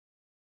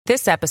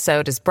This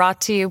episode is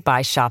brought to you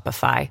by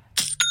Shopify.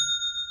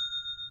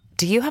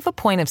 Do you have a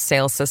point of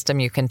sale system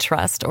you can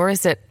trust, or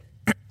is it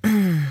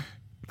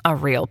a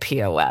real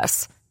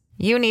POS?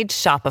 You need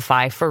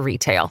Shopify for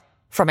retail.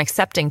 From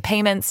accepting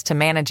payments to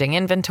managing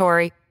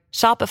inventory,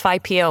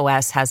 Shopify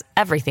POS has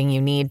everything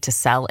you need to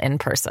sell in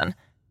person.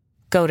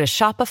 Go to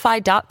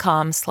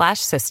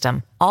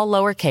shopify.com/system, all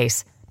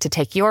lowercase, to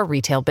take your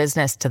retail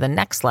business to the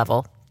next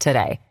level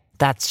today.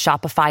 That's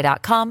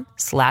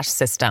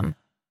shopify.com/system.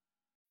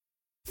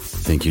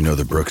 Think you know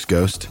the Brooks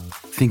Ghost?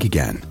 Think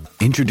again.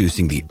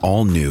 Introducing the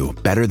all-new,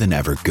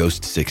 better-than-ever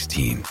Ghost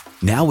 16.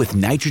 Now with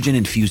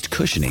nitrogen-infused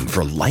cushioning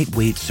for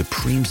lightweight,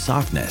 supreme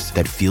softness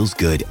that feels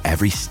good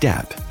every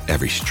step,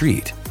 every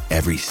street,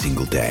 every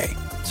single day.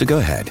 So go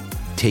ahead,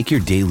 take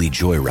your daily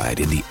joyride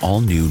in the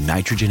all-new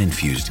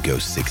nitrogen-infused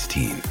Ghost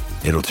 16.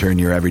 It'll turn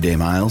your everyday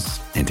miles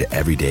into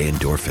everyday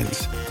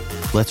endorphins.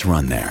 Let's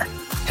run there.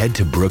 Head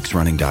to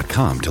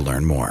brooksrunning.com to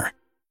learn more.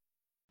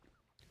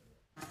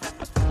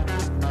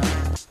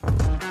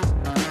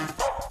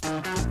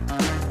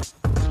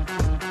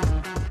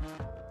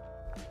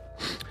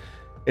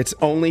 It's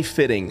only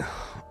fitting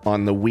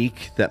on the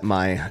week that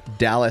my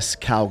Dallas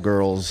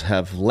Cowgirls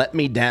have let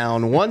me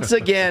down once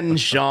again,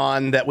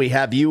 Shawne, that we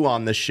have you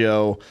on the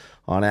show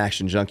on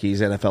Action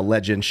Junkies, NFL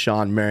legend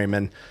Shawne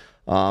Merriman.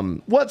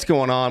 What's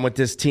going on with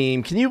this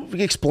team? Can you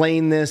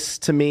explain this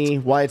to me,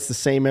 why it's the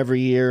same every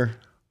year?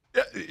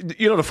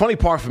 You know, the funny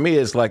part for me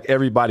is like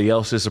everybody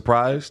else is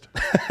surprised.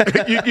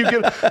 you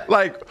get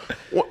like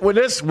when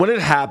it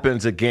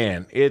happens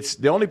again, it's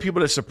the only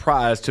people that are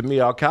surprised to me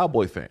are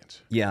Cowboy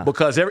fans. Yeah,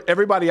 because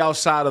everybody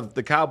outside of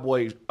the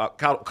Cowboys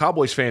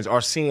fans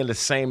are seeing the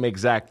same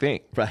exact thing.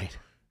 Right.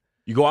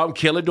 You go out and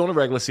kill it during the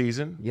regular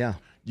season. Yeah.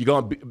 You're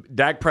going to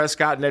Dak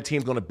Prescott and that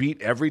team's going to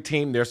beat every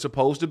team they're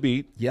supposed to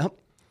beat. Yep.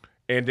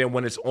 And then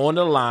when it's on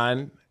the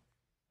line,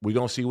 we're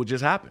going to see what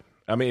just happened.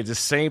 I mean, it's the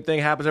same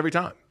thing happens every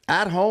time.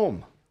 At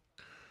home.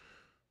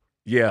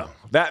 Yeah.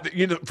 That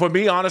for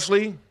me,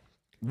 honestly,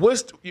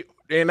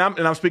 and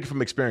I'm speaking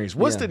from experience,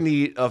 what's the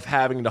need of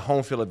having the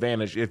home field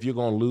advantage if you're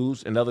going to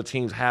lose and other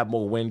teams have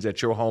more wins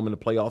at your home in the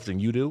playoffs than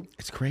you do?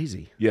 It's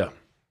crazy. Yeah.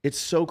 It's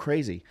so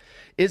crazy.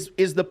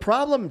 Is the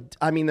problem,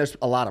 I mean, there's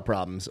a lot of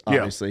problems,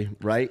 obviously,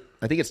 right?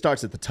 I think it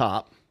starts at the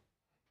top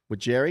with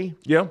Jerry.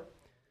 Yeah.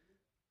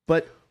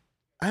 But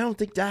I don't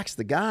think Dak's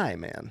the guy,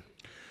 man.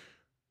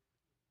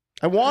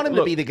 I want him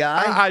to be the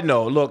guy. I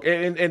know. Look,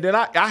 and then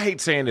I hate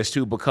saying this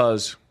too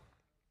because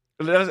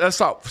let's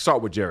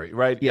start with Jerry,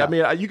 right? Yeah. I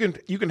mean,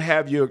 you can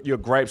have your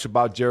gripes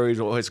about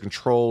Jerry's or his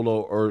control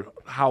or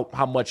how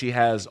much he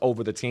has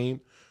over the team,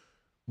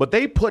 but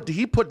he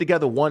put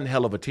together one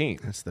hell of a team.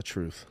 That's the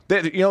truth.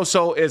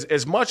 So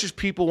as much as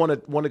people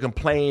want to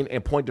complain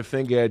and point the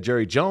finger at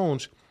Jerry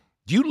Jones,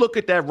 you look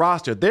at that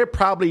roster, they're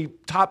probably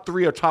top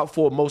 3 or top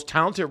 4 most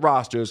talented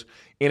rosters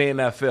in the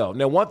NFL.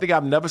 Now, one thing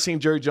I've never seen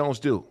Jerry Jones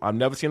do, I've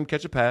never seen him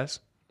catch a pass.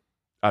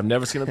 I've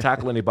never seen him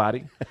tackle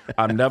anybody.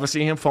 I've never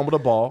seen him fumble the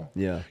ball.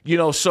 Yeah.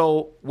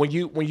 So when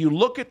you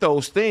look at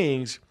those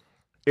things,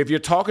 if you're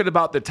talking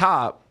about the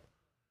top,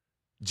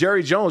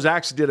 Jerry Jones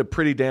actually did a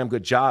pretty damn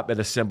good job at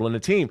assembling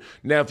the team.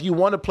 Now, if you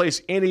want to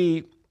place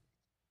any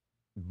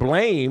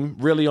blame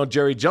really on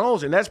Jerry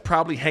Jones, and that's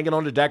probably hanging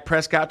on to Dak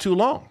Prescott too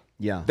long.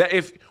 Yeah.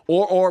 That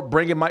or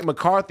bringing Mike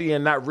McCarthy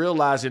and not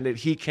realizing that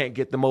he can't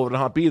get them over the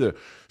hump either.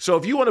 So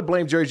if you want to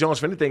blame Jerry Jones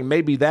for anything,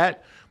 maybe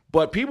that.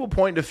 But people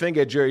pointing the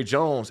finger at Jerry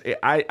Jones,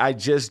 I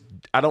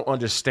don't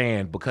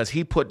understand because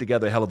he put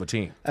together a hell of a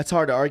team. That's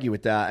hard to argue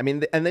with that. I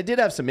mean, and they did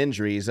have some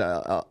injuries,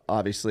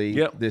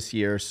 obviously, this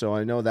year, so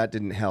I know that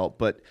didn't help.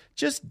 But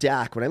just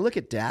Dak, when I look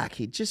at Dak,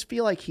 he just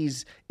feel like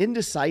he's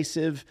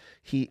indecisive.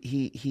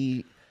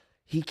 He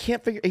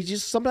can't figure.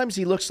 Sometimes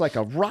he looks like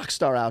a rock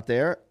star out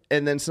there,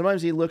 and then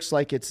sometimes he looks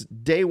like it's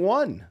day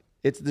one.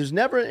 There's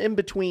never an in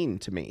between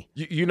to me.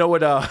 You know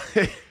what?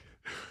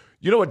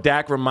 You know what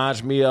Dak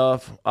reminds me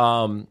of?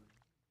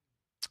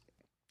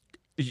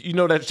 You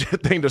know that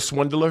thing, The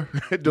Swindler?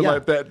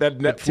 Like that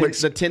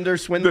Netflix. The Tinder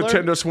Swindler? The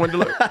Tinder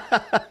Swindler.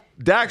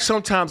 Dak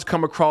sometimes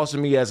come across to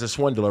me as a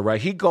swindler,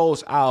 right? He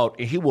goes out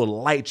and he will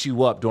light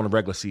you up during the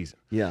regular season.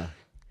 Yeah.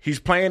 He's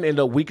playing in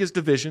the weakest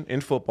division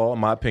in football, in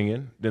my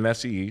opinion, the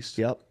NFC East.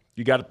 Yep.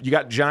 You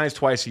got Giants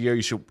twice a year.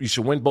 You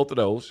should win both of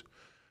those.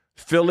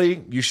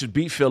 Philly, you should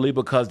beat Philly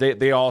because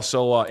they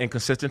also are an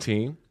inconsistent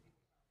team.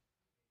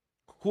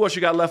 Who else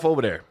you got left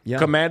over there? Yeah.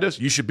 Commanders,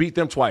 you should beat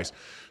them twice.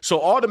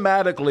 So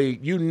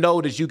automatically, you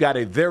know that you got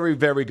a very,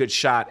 very good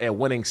shot at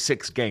winning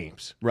 6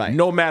 games. Right.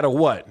 No matter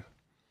what.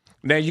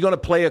 Now, you're going to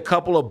play a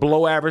couple of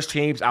below-average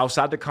teams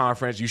outside the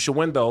conference. You should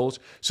win those.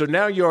 So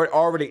now you're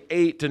already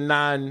 8 to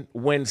 9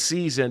 win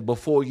season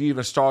before you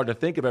even start to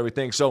think of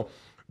everything. So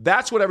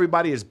that's what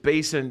everybody is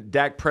basing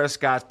Dak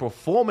Prescott's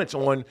performance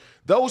on.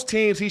 Those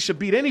teams he should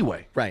beat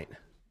anyway. Right.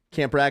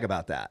 Can't brag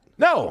about that.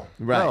 No.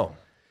 Right. No.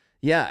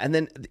 Yeah, and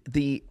then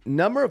the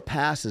number of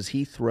passes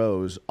he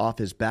throws off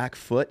his back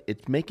foot,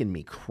 it's making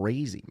me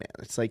crazy, man.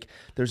 It's like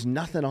there's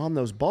nothing on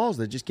those balls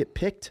that just get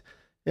picked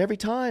every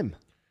time.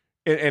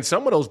 And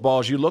some of those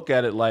balls, you look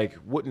at it like,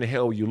 what in the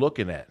hell are you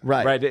looking at?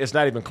 Right. It's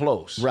not even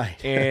close.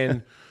 Right.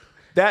 And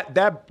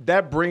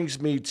that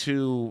brings me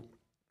to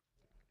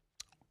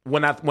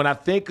when I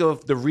think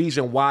of the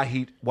reason why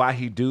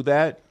he do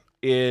that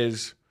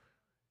is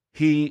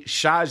he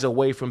shies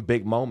away from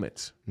big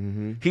moments.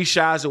 Mm-hmm. He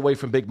shies away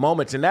from big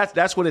moments, and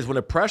that's what it is. When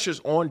the pressure's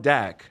on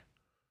Dak,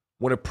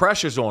 when the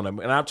pressure's on him,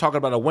 and I'm talking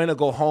about a win or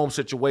go home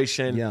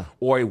situation,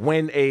 or a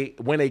win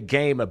a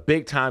game, a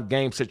big time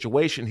game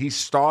situation, he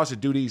starts to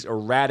do these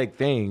erratic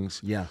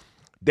things.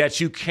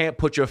 That you can't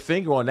put your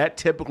finger on. That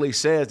typically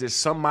says there's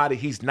somebody,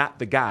 he's not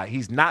the guy.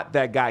 He's not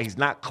that guy. He's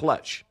not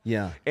clutch.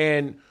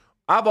 And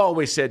I've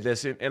always said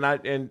this,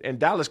 and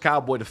Dallas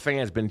Cowboy, the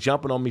fans, been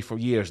jumping on me for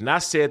years. And I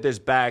said this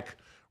back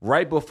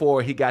right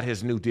before he got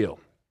his new deal,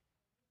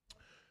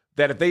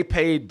 that if they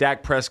paid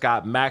Dak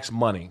Prescott max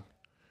money,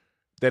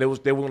 that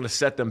they were going to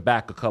set them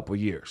back a couple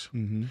years.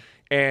 Mm-hmm.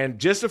 And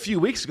just a few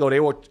weeks ago,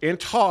 they were in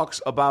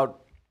talks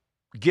about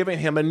giving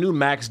him a new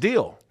max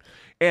deal.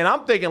 And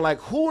I'm thinking, like,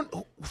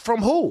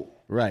 from who?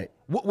 Right.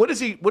 What has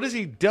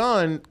he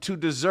done to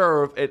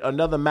deserve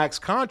another max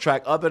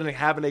contract other than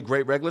having a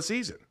great regular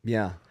season?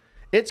 Yeah.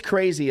 It's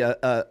crazy.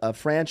 A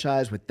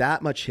franchise with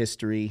that much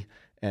history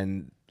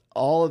and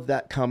all of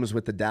that comes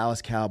with the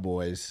Dallas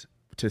Cowboys.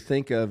 To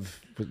think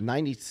of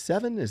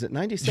 97, is it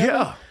 97?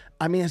 Yeah.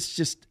 I mean,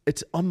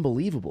 it's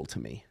unbelievable to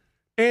me.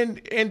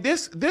 And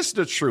this is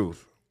the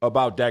truth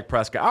about Dak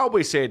Prescott. I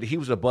always said he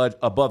was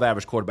above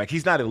average quarterback.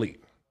 He's not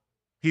elite.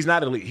 He's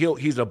not elite.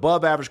 He's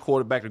above average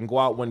quarterback that can go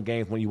out and win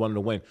games when you want him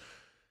to win.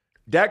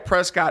 Dak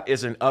Prescott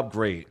is an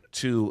upgrade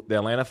to the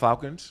Atlanta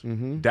Falcons.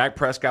 Mm-hmm. Dak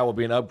Prescott will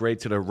be an upgrade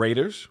to the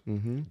Raiders.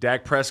 Mm-hmm.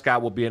 Dak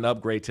Prescott will be an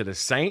upgrade to the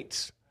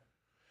Saints.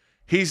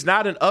 He's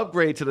not an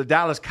upgrade to the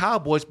Dallas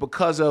Cowboys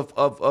because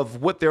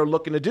of what they're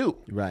looking to do.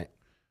 Right?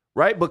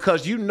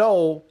 Because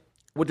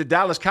with the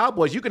Dallas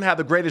Cowboys, you can have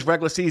the greatest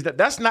regular season.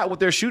 That's not what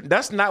they're shooting.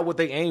 That's not what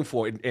they aim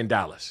for in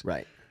Dallas.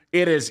 Right.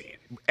 It is,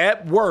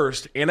 at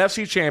worst,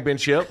 NFC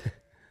Championship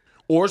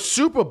or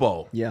Super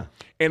Bowl. Yeah.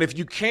 And if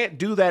you can't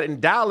do that in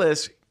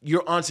Dallas,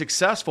 you're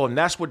unsuccessful. And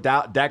that's what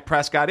Dak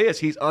Prescott is.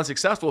 He's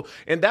unsuccessful.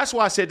 And that's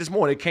why I said this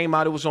morning, it came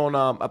out, it was on,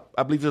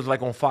 I believe it was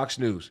like on Fox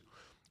News.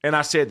 And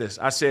I said this.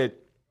 I said,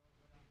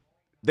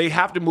 they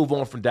have to move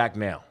on from Dak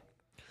now.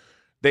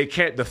 They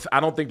can't. I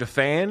don't think the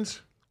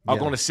fans are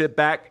going to sit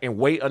back and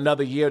wait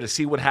another year to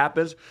see what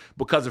happens,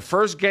 because the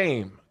first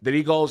game that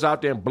he goes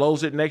out there and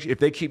blows it next, if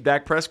they keep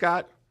Dak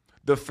Prescott,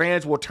 the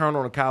fans will turn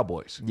on the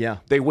Cowboys. Yeah,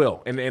 they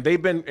will, and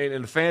they've been,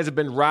 and the fans have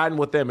been riding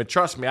with them. And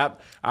trust me,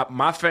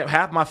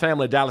 half my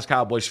family are Dallas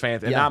Cowboys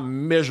fans, and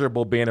I'm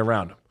miserable being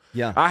around them.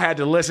 Yeah, I had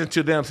to listen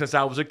to them since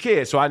I was a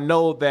kid, so I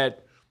know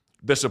that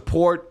the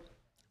support,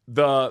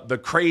 the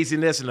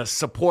craziness and the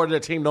support of the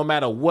team, no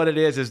matter what it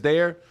is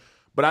there.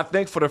 But I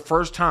think for the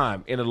first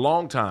time in a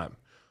long time,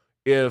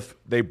 if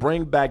they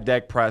bring back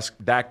Dak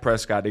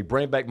Prescott, they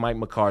bring back Mike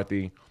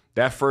McCarthy,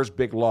 that first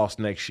big loss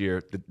next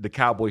year, the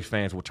Cowboys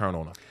fans will turn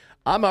on them.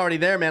 I'm already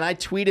there, man. I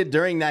tweeted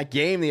during that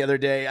game the other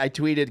day. I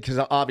tweeted because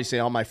obviously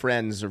all my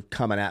friends are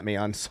coming at me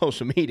on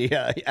social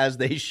media, as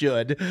they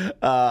should. And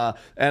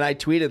I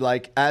tweeted,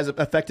 like, as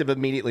effective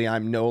immediately,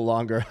 I'm no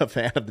longer a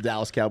fan of the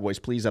Dallas Cowboys.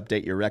 Please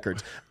update your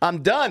records.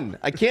 I'm done.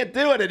 I can't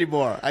do it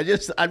anymore.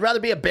 I'd rather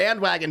be a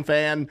bandwagon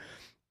fan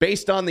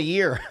based on the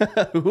year.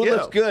 Who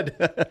looks good?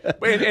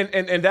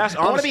 and that's honest.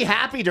 I want to be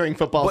happy during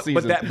football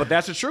season. But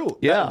that's the truth.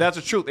 Yeah. That's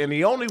the truth. And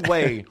the only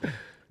way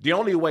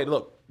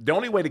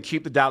to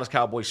keep the Dallas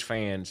Cowboys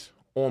fans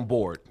on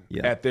board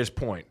at this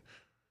point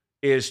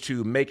is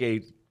to make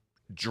a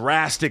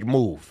drastic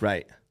move.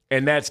 Right.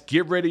 And that's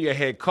get rid of your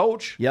head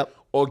coach. Yep.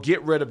 Or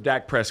get rid of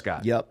Dak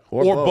Prescott. Yep.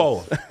 Or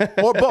both.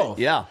 Or both.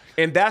 Yeah.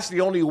 And that's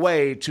the only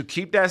way to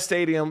keep that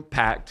stadium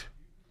packed,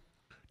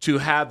 to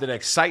have that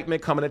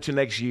excitement coming into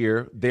next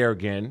year there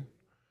again,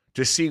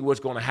 to see what's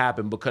going to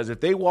happen. Because if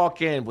they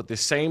walk in with the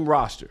same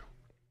roster,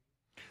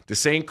 the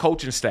same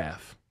coaching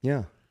staff,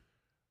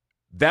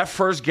 that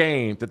first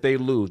game that they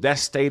lose, that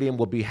stadium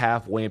will be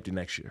halfway empty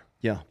next year.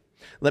 Yeah.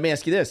 Let me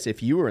ask you this.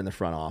 If you were in the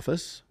front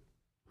office,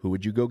 who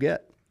would you go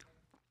get?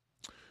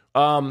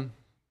 To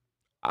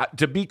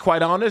be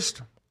quite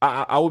honest,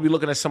 I would be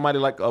looking at somebody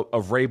like a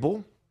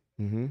Vrabel,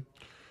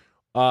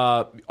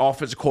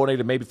 offensive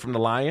coordinator maybe from the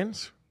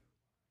Lions.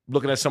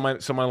 Looking at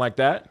somebody like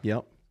that.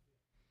 Yep.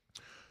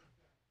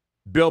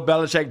 Bill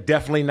Belichick,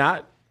 definitely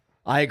not.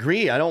 I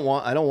agree. I don't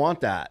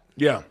want that.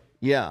 Yeah.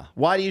 Yeah.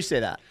 Why do you say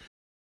that?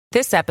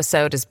 This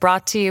episode is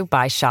brought to you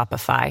by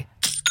Shopify.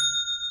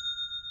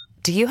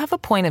 Do you have a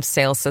point of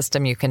sale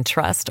system you can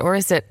trust, or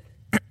is it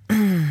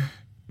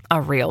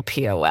a real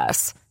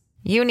POS?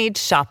 You need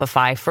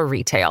Shopify for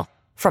retail.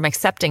 From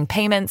accepting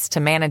payments to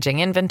managing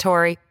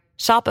inventory,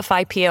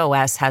 Shopify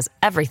POS has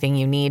everything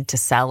you need to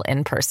sell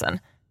in person.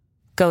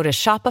 Go to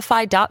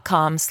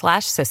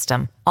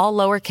shopify.com/system, all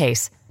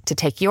lowercase, to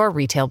take your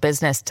retail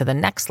business to the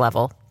next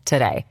level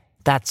today.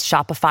 That's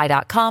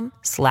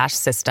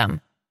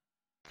shopify.com/system.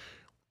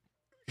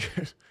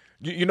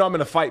 You know I'm in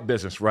the fight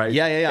business, right?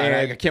 Yeah.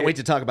 And I can't wait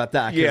to talk about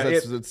that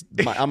because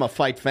I'm a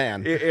fight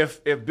fan.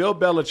 If Bill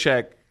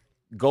Belichick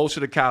goes to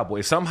the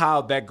Cowboys.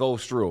 Somehow that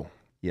goes through.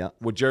 Yeah.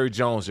 With Jerry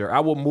Jones there, I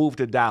will move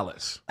to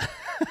Dallas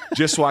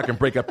just so I can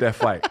break up that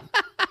fight.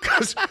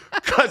 Because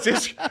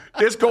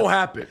it's going to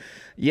happen.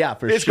 Yeah,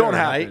 for it's sure. It's going to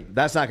happen. Right?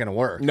 That's not going to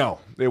work. No,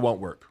 it won't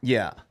work.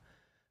 Yeah.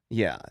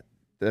 Yeah.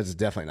 That's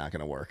definitely not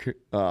going to work.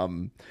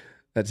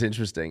 That's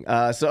interesting.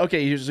 So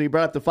you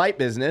brought up the fight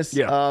business.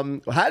 Yeah.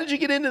 How did you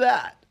get into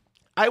that?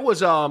 I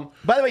was.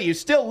 By the way, you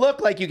still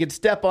look like you could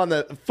step on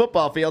the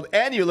football field,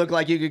 and you look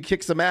like you could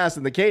kick some ass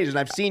in the cage. And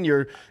I've seen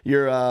your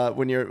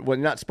when you're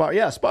not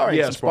sparring,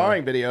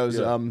 sparring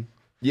videos.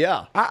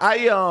 Yeah.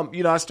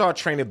 I started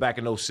training back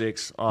in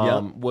 2006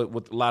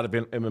 with a lot of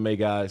MMA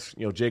guys.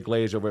 Jake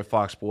Glaze over at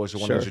Fox Sports, the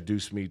one that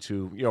introduced me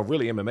to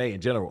really MMA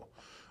in general.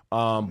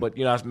 But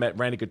I met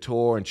Randy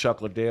Couture and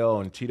Chuck Liddell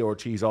and Tito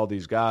Ortiz, all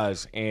these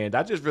guys, and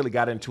I just really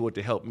got into it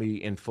to help me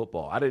in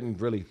football. I didn't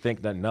really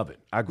think nothing of it.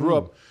 I grew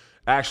up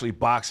actually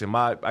boxing.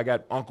 I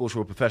got uncles who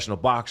were professional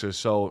boxers,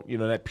 so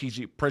that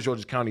Prince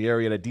George's County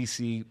area, that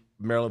D.C.,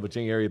 Maryland,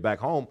 Virginia area back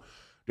home,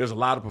 there's a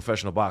lot of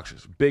professional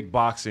boxers, big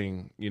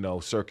boxing,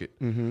 circuit.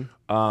 Mm-hmm.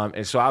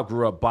 And so I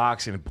grew up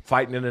boxing,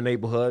 fighting in the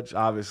neighborhoods.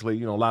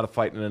 Obviously, a lot of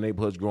fighting in the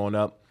neighborhoods growing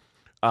up.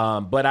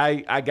 But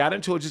I got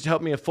into it just to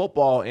help me in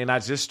football, and I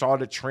just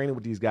started training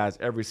with these guys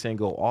every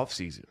single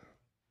offseason.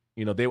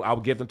 I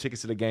would give them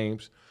tickets to the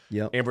games.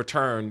 Yep. In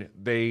return,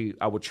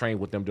 I would train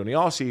with them during the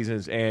off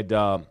seasons, and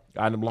I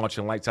ended up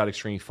launching Lights Out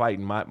Extreme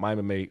Fighting, my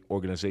MMA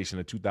organization,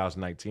 in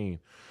 2019,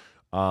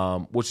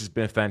 which has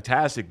been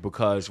fantastic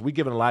because we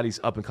giving a lot of these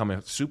up and coming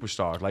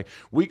superstars. Like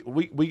we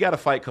got a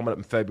fight coming up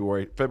in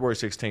February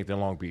 16th in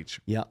Long Beach.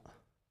 Yeah.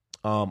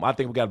 I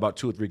think we got about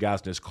 2 or 3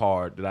 guys in this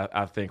card that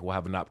I think will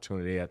have an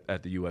opportunity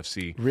at the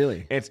UFC.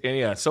 Really? And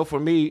yeah, so for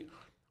me,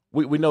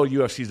 we know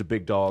UFC's the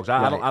big dogs.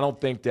 I don't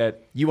think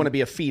that you want to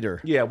be a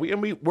feeder. Yeah,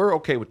 we're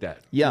okay with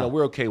that. Yeah,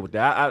 we're okay with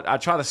that. I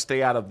try to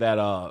stay out of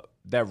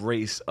that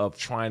race of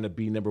trying to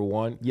be number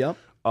one. Yep.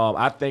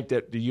 I think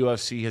that the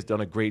UFC has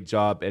done a great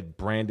job at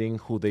branding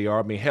who they are.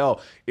 I mean,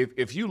 hell,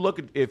 if you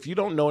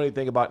don't know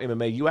anything about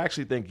MMA, you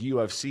actually think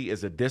UFC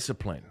is a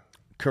discipline.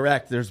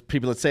 Correct. There's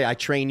people that say, I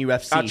train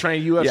UFC. I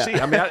train UFC.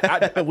 Yeah.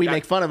 I mean, we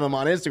make fun of them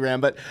on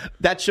Instagram, but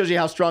that shows you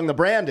how strong the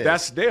brand is.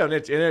 That's there. And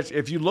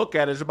if you look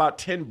at it, it's about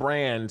 10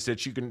 brands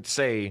that you can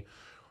say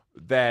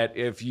that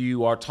if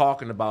you are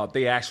talking about,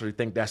 they actually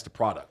think that's the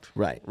product.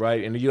 Right.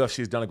 Right. And the UFC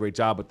has done a great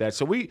job with that.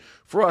 So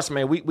for us,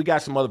 man, we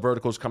got some other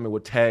verticals coming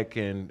with tech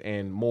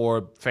and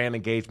more fan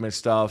engagement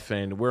stuff.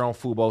 And we're on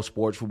Fubo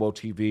Sports, Fubo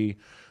TV.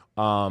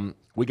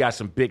 We got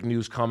some big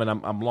news coming.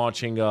 I'm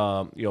launching,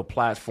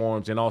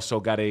 platforms, and also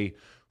got a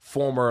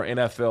former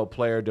NFL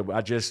player that I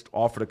just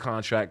offered a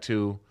contract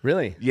to.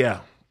 Really?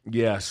 Yeah.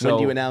 So when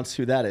do you announce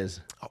who that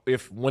is?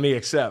 When he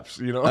accepts,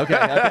 Okay.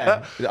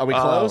 Are we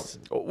close?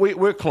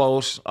 We're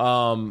close.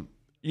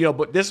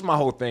 But this is my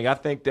whole thing. I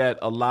think that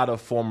a lot of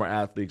former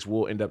athletes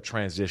will end up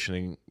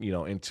transitioning,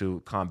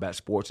 into combat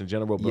sports in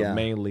general, but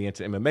mainly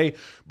into MMA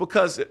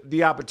because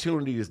the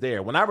opportunity is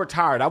there. When I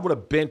retired, I would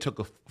have been took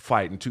a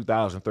fight in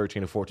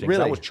 2013 or 14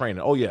 because I was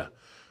training. Oh, yeah.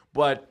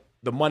 But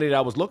the money that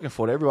I was looking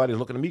for, everybody was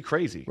looking at me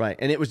crazy. Right.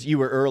 And you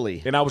were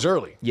early. And I was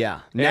early. Yeah.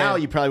 Now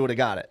you probably would have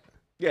got it.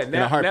 Yeah. In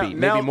a heartbeat,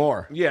 maybe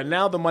more. Yeah.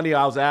 Now the money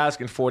I was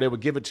asking for, they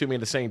would give it to me in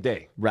the same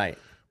day. Right.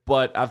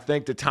 But I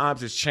think the times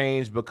has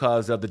changed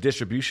because of the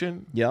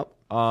distribution. Yep.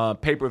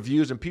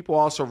 Pay-per-views, and people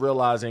also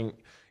realizing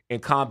in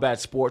combat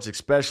sports,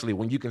 especially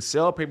when you can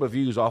sell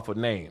pay-per-views off a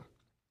name,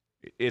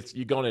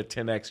 you're going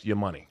to 10x your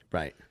money.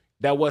 Right.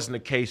 That wasn't the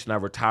case when I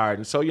retired,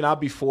 and so I'll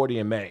be 40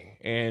 in May,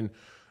 and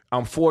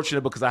I'm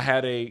fortunate because I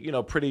had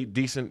a pretty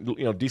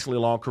decent, decently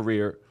long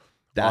career.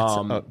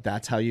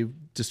 That's how you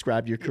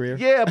described your career?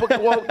 Yeah,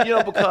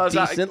 because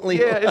decently.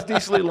 It's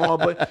decently long,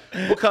 but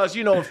because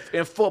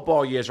in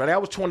football years, right? I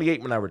was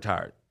 28 when I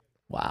retired.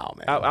 Wow,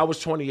 man. I was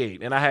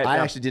 28, and I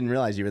actually didn't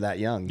realize you were that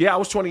young. Yeah, I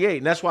was 28,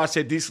 and that's why I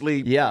said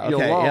decently.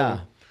 Long. Yeah.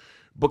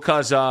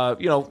 Because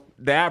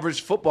the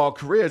average football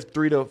career is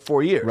 3 to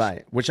 4 years.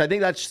 Right, which I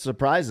think that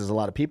surprises a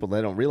lot of people.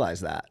 They don't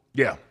realize that.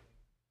 Yeah.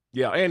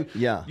 Yeah, and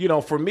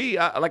for me,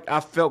 I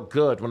felt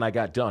good when I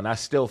got done. I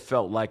still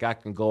felt like I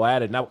can go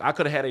at it. Now, I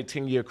could have had a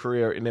 10-year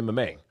career in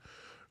MMA.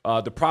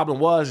 The problem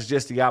was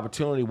just the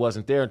opportunity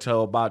wasn't there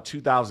until about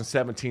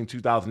 2017,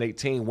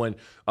 2018, when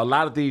a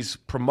lot of these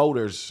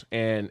promoters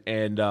and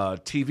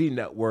TV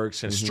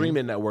networks and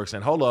streaming networks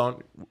and hold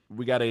on,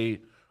 we got a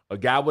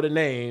guy with a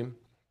name,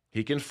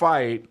 he can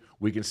fight,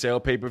 we can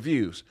sell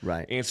pay-per-views.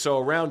 Right. And so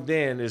around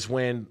then is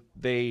when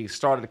they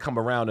started to come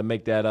around and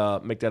make that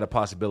a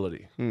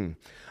possibility.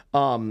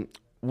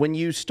 When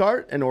you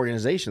start an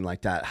organization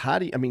like that,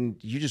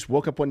 you just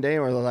woke up one day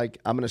and were like,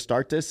 I'm going to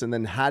start this. And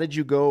then how did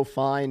you go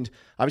find,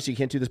 obviously you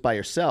can't do this by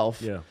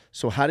yourself. Yeah.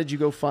 So how did you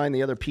go find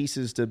the other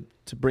pieces to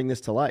bring this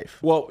to life?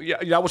 Well,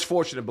 I was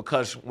fortunate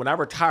because when I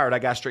retired, I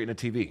got straight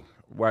into TV,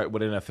 right?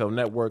 With NFL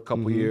Network, a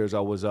couple years. I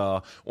was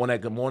on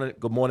that Good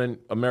Morning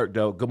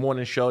America, Good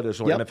Morning show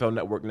that's on NFL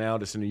Network now,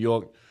 that's in New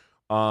York.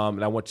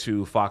 And I went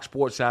to Fox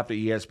Sports after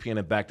ESPN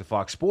and back to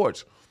Fox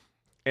Sports.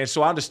 And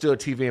so I understood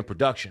TV and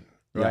production,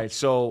 right?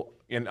 So,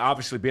 and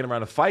obviously being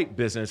around the fight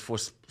business for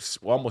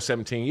almost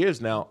 17 years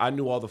now, I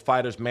knew all the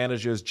fighters,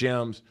 managers,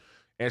 gyms.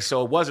 And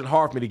so it wasn't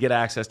hard for me to get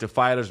access to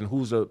fighters and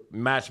who's the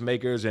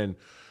matchmakers. And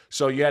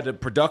so you had the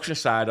production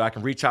side. I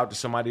can reach out to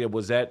somebody that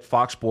was at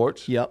Fox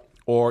Sports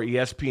or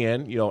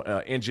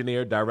ESPN,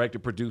 engineer, director,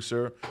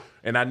 producer.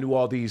 And I knew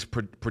all these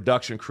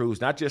production crews.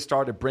 And I just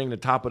started bringing the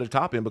top of the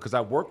top in because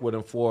I worked with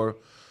them for,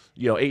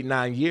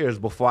 8-9 years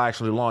before I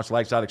actually launched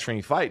Lights Out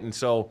Extreme Fight. And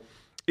so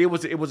it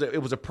was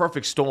a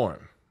perfect storm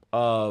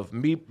of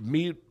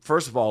me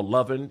first of all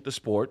loving the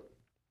sport,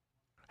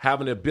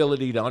 having the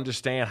ability to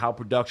understand how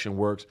production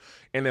works,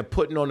 and then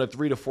putting on a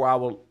 3 to 4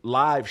 hour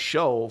live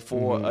show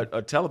for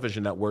a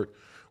television network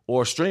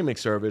or streaming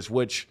service,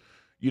 which,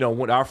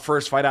 when our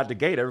first fight out the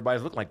gate,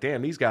 everybody's looking like,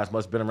 damn, these guys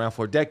must have been around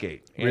for a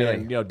decade. Really?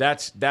 And,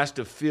 that's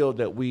the field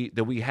that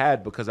we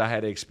had because I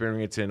had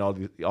experience in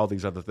all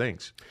these other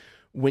things.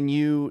 When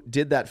you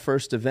did that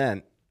first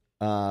event,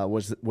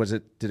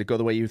 did it go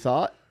the way you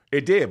thought?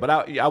 It did, but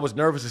I was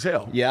nervous as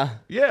hell. Yeah?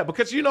 Yeah,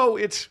 because,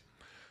 it's,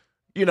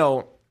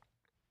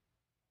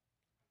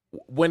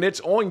 when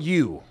it's on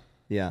you.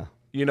 Yeah.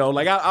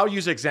 I'll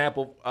use an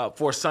example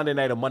for a Sunday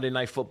night or Monday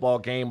night football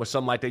game or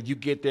something like that. You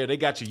get there, they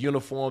got your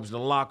uniforms in the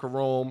locker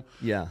room.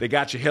 Yeah. They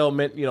got your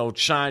helmet,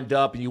 shined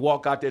up, and you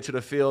walk out there to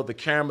the field. The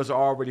cameras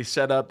are already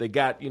set up. They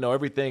got,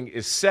 everything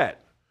is set.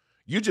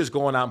 You're just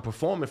going out and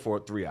performing for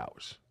 3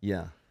 hours.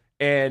 Yeah.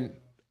 And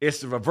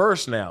it's the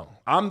reverse now.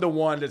 I'm the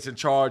one that's in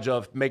charge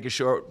of making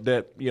sure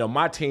that,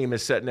 my team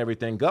is setting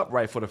everything up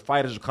right for the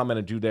fighters to come in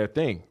and do their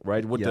thing,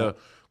 right? With the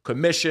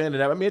commission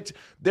and I mean,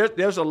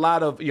 there's a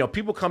lot of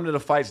people come to the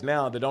fights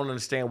now that don't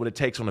understand what it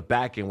takes on the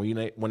back end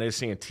when they're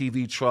seeing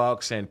TV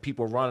trucks and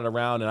people running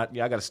around, and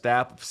I got a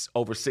staff of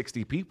over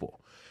 60 people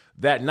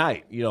that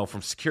night,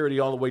 from security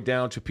all the way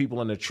down to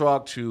people in the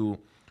truck to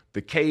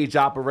the cage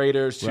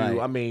operators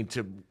to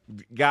to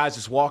guys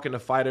just walking the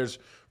fighters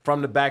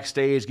from the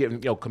backstage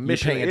getting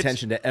commission. You're paying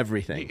attention to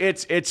everything.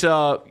 It's an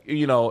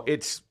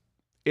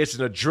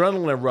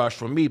adrenaline rush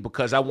for me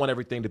because I want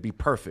everything to be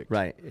perfect.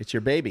 Right. It's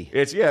your baby.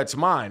 It's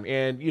mine.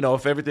 And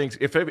if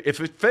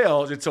it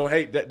fails, it's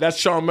that's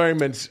Shawne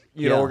Merriman's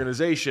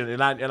organization,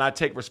 and I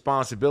take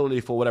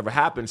responsibility for whatever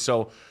happens.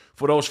 So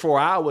for those 4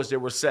 hours that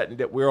we're setting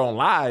that we're on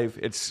live,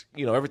 it's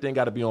everything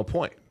got to be on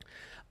point.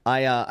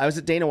 I was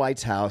at Dana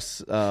White's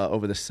house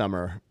over the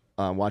summer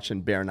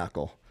watching Bare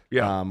Knuckle.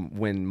 Yeah.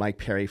 When Mike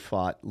Perry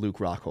fought Luke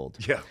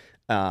Rockhold.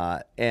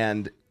 Yeah.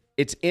 And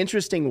it's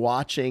interesting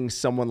watching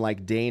someone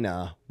like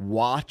Dana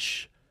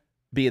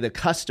be the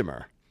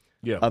customer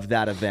of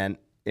that event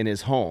in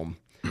his home.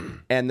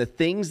 And the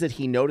things that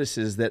he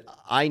notices that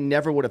I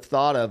never would have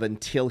thought of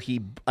until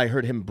I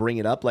heard him bring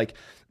it up. Like,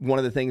 one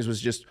of the things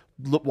was just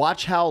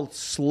watch how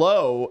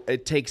slow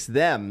it takes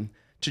them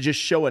to just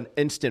show an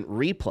instant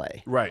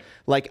replay. Right.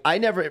 Like, I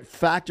never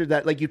factored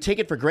that. Like, you take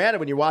it for granted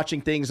when you're watching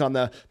things on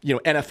the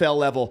NFL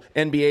level,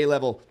 NBA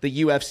level,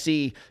 the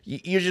UFC.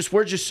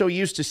 We're just so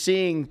used to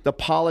seeing the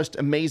polished,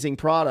 amazing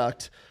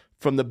product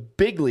from the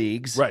big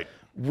leagues. Right.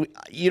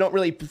 You don't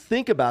really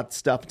think about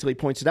stuff until he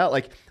points it out.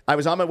 Like, I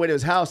was on my way to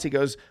his house. He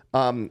goes,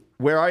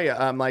 "Where are you?"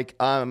 I'm like,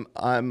 I'm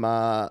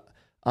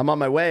on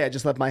my way. I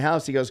just left my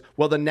house. He goes,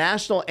 well, the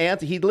national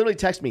anthem. He literally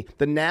texted me.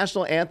 The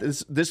national anthem.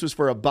 This was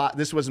for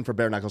this wasn't for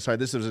bare knuckles. Sorry,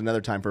 this was another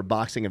time for a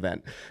boxing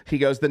event. He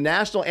goes, the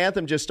national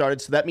anthem just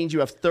started, so that means you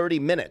have 30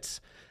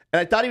 minutes. And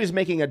I thought he was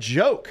making a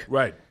joke.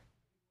 Right.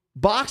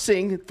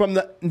 Boxing from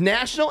the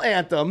national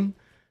anthem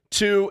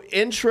to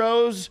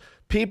intros,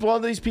 all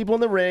these people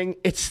in the ring.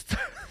 It's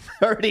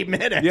 30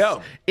 minutes.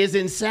 Yeah. Is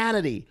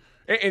insanity.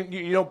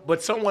 And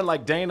but someone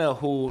like Dana,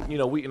 who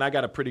I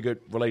got a pretty good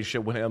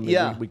relationship with him.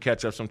 Yeah, we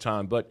catch up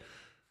sometime. But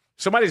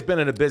somebody's been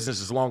in the business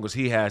as long as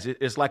he has.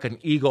 It's like an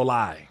eagle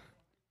eye,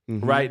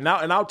 right? Now,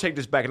 and I'll take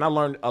this back. And I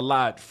learned a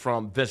lot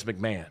from Vince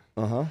McMahon.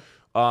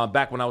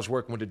 Back when I was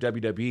working with the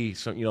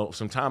WWE,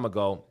 some time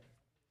ago,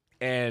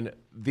 and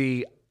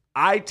the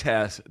eye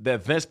test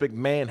that Vince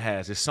McMahon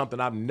has is something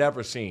I've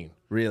never seen.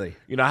 Really?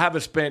 I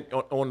haven't spent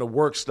on the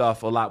work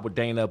stuff a lot with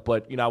Dana,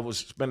 but, I was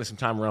spending some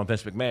time around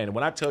Vince McMahon. And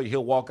when I tell you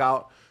he'll walk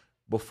out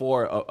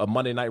before a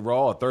Monday Night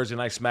Raw or Thursday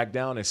Night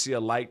SmackDown and see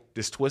a light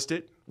that's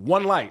twisted,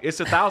 one light. It's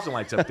 1,000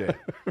 lights up there.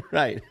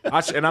 Right.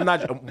 And I'm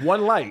not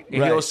one light. And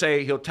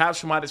right. he'll tap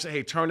somebody and say,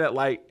 hey, turn that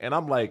light. And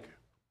I'm like,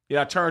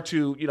 I turn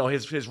to,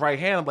 his right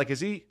hand. I'm like, is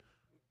he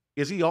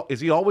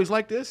always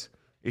like this?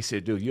 He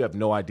said, dude, you have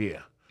no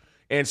idea.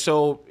 And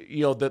so,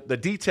 the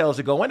details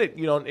that go in it,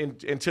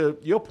 and to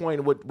your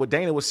point, what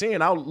Dana was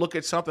saying, I'll look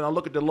at something, I'll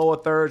look at the lower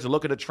thirds, I'll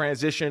look at the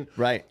transition,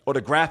 right, or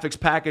the graphics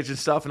package and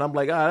stuff, and I'm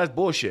like, that's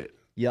bullshit.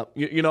 Yep.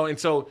 And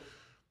so,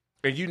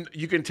 and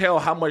you can tell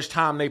how much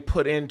time they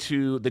put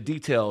into the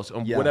details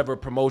on whatever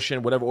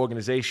promotion, whatever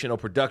organization or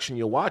production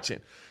you're watching.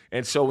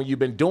 And so when you've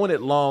been doing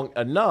it long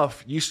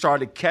enough, you start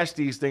to catch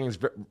these things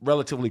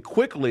relatively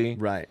quickly.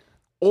 Right.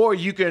 Or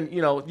you can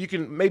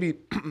maybe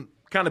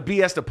kind of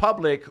BS the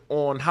public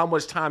on how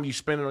much time you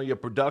spend on your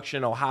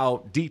production or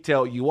how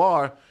detailed you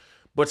are.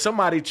 But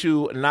somebody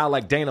now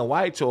like Dana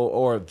White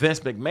or Vince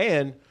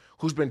McMahon,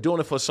 who's been doing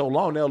it for so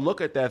long, they'll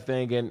look at that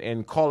thing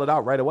and call it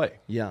out right away.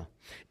 Yeah.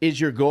 Is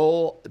your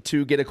goal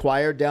to get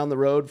acquired down the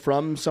road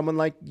from someone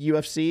like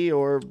UFC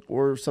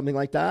or something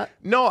like that?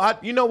 No,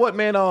 you know what,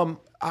 man?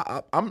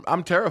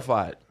 I'm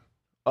terrified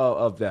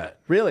of that.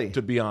 Really?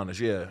 To be honest,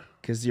 yeah.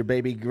 Because your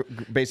baby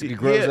basically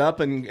grows up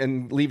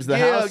and leaves the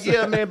house.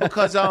 Yeah, man.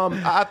 Because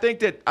I think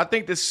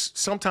that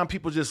sometimes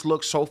people just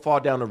look so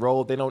far down the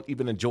road they don't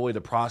even enjoy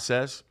the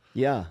process.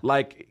 Yeah.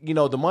 Like,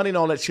 the money and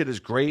all that shit is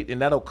great, and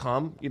that'll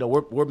come.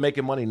 We're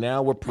making money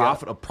now. We're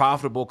a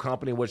profitable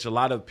company, which a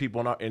lot of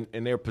people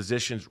in their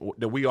positions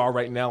that we are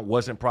right now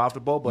wasn't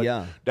profitable.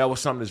 But that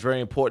was something that's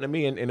very important to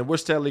me. And we're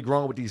steadily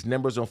growing with these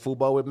numbers on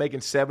football. We're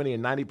making 70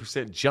 and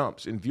 90%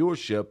 jumps in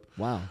viewership.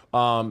 Wow.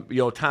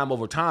 Time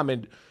over time.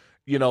 And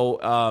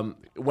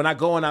when I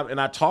go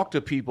and I talk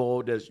to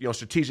people, there's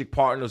strategic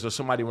partners or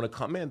somebody want to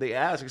come in, they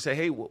ask and say,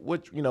 hey, when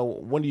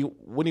do you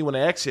want to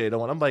exit?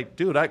 And I'm like,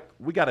 dude,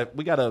 we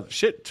gotta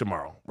shit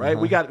tomorrow, right?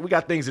 We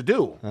got things to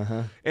do,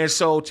 and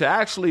so to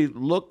actually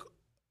look,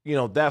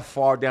 that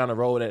far down the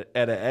road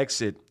at an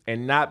exit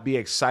and not be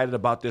excited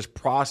about this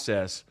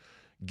process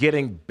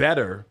getting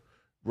better,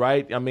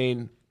 right? I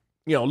mean,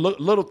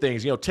 little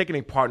things,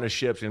 ticketing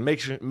partnerships and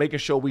making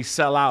sure we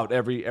sell out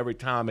every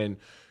time and.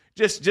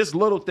 Just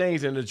little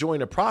things and enjoying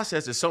the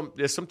process.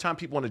 There's sometimes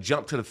people want to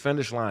jump to the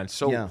finish line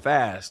so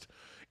fast,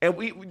 and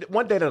we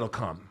one day that'll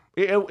come.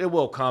 It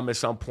will come at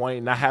some point,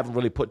 and I haven't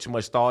really put too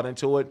much thought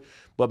into it.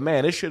 But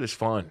man, this shit is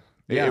fun.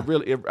 I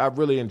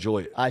really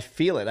enjoy it. I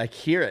feel it. I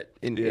hear it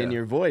in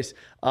your voice.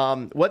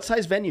 What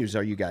size venues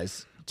are you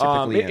guys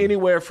typically in?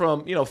 Anywhere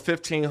from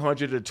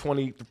 1,500 to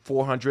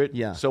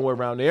 2,400, somewhere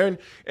around there,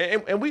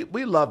 and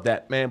we love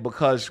that, man,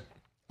 because.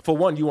 For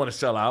one, you want to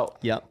sell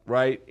out,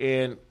 right?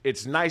 And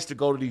it's nice to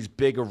go to these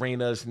big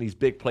arenas and these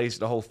big places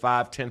to hold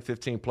 5, 10,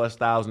 15 plus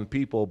thousand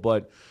people.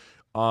 But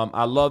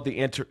I love the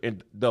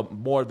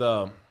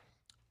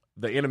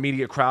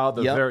intermediate crowd,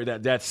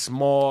 that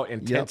small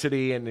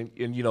intensity, and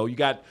you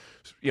got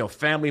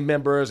family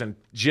members and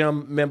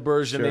gym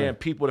members in there, and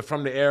people that are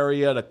from the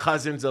area, the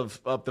cousins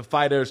of the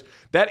fighters.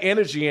 That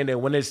energy in there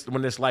when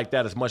it's like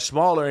that is much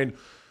smaller. And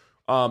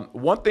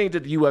one thing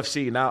that the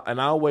UFC,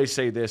 and I always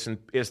say this, and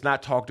it's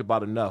not talked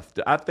about enough,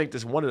 I think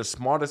this one of the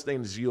smartest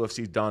things the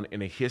UFC's done in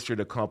the history of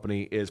the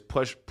company is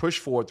push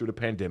forward through the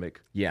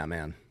pandemic. Yeah,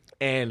 man.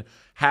 And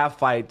have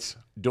fights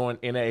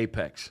in the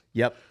Apex.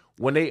 Yep.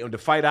 When the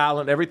Fight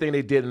Island, everything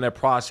they did in that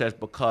process,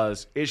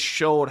 because it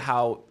showed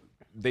how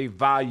they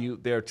value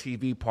their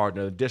TV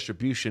partner, the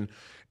distribution.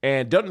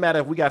 And it doesn't matter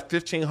if we got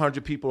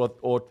 1,500 people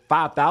or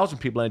 5,000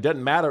 people, and it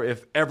doesn't matter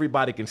if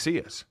everybody can see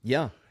us.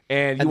 Yeah.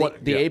 And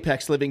the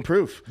Apex living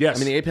proof. Yes. I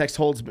mean, the Apex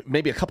holds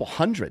maybe a couple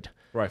hundred.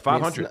 Right,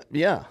 500.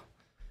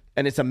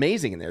 And it's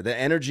amazing in there. The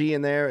energy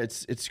in there,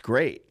 it's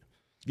great.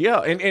 Yeah,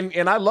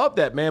 and I love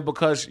that, man,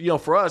 because,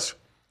 for us,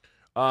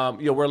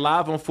 we're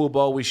live on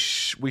football. We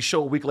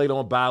show a week later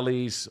on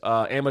Bally's,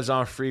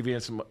 Amazon Freevee,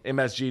 and some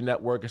MSG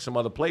Network and some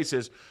other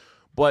places.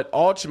 But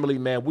ultimately,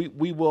 man,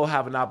 we will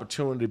have an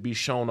opportunity to be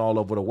shown all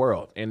over the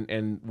world.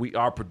 And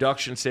our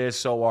production says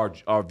so, our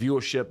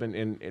viewership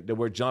and that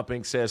we're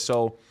jumping says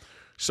so.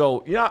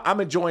 So, I'm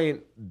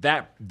enjoying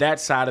that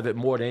side of it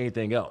more than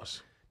anything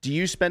else. Do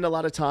you spend a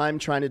lot of time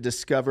trying to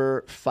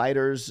discover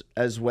fighters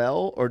as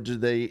well? Or do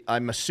they,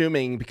 I'm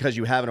assuming because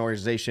you have an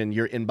organization,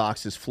 your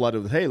inbox is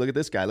flooded with, hey, look at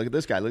this guy, look at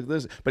this guy, look at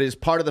this. But is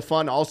part of the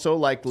fun also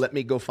like, let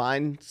me go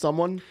find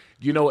someone?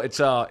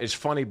 It's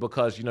funny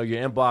because, your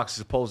inbox is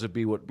supposed to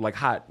be with like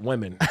hot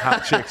women,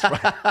 hot chicks,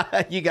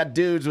 right? You got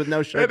dudes with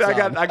no shirts I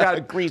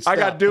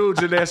got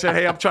dudes in there saying,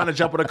 hey, I'm trying to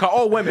jump in the car.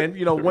 Oh, women,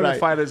 women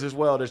fighters as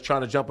well that's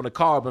trying to jump in the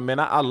car. But man,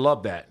 I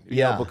love that,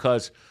 you know,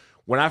 because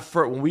when I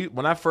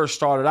first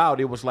started out,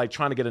 it was like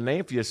trying to get a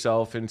name for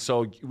yourself. And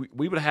so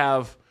we would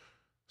have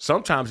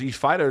sometimes these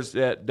fighters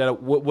that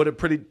with a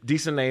pretty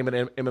decent name in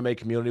the MMA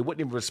community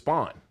wouldn't even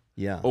respond.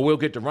 Yeah. Or we'll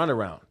get the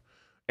runaround.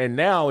 And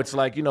now it's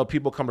like,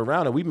 people come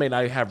around and we may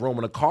not have room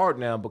on the card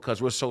now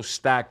because we're so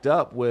stacked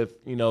up with,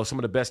 some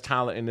of the best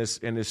talent in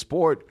this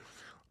sport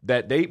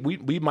that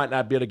we might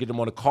not be able to get them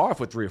on the card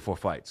for 3 or 4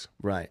 fights.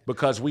 Right.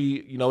 Because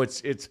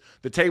it's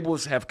the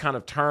tables have kind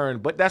of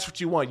turned, but that's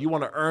what you want. You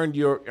want to earn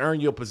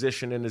your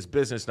position in this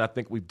business, and I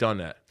think we've done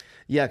that.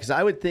 Yeah, because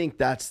I would think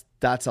that's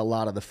a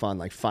lot of the fun,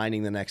 like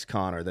finding the next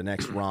Conor, the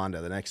next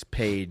Ronda, the next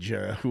Paige,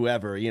 or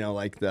whoever,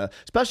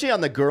 especially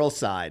on the girl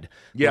side.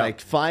 Yeah. Like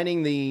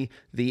finding the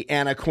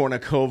Anna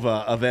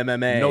Kournikova of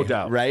MMA. No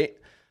doubt. Right?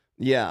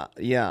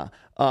 Yeah.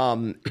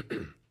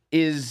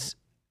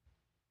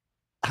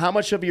 How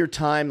much of your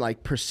time,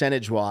 like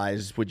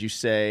percentage-wise, would you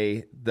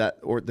say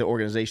that the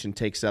organization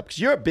takes up? Because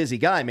you're a busy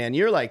guy, man.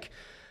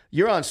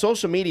 You're on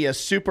social media,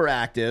 super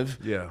active.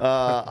 Yeah.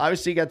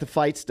 Obviously, you got the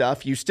fight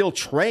stuff. You still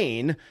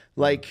train.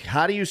 Like,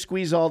 how do you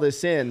squeeze all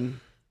this in?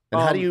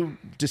 And how do you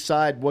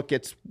decide what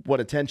gets what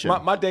attention?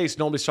 My days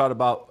normally start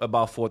about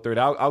 4:30.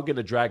 I'll get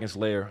a Dragon's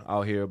Lair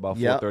out here about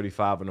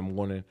 4:35 in the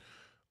morning.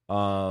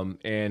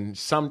 And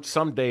some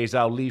days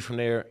I'll leave from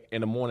there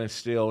in the morning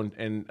still,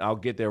 and I'll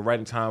get there right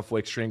in time for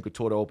Extreme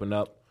Couture to open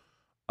up.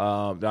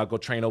 I'll go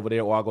train over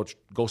there, or I'll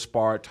go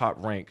spar at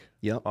Top Rank.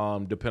 Yep.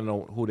 Depending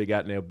on who they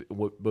got in there,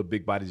 what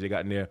big bodies they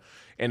got in there.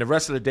 And the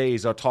rest of the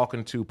days are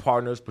talking to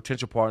partners,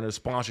 potential partners,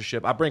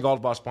 sponsorship. I bring all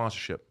of our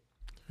sponsorship.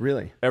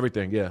 Really?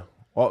 Everything, yeah.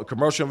 All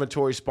commercial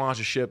inventory,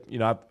 sponsorship.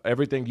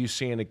 Everything you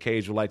see in the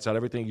cage with Lights Out,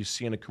 everything you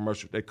see in the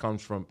commercial that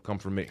comes from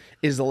me.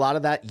 Is a lot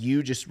of that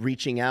you just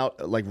reaching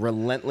out like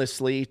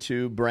relentlessly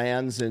to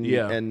brands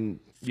and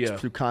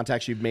through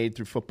contacts you've made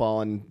through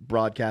football and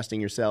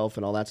broadcasting yourself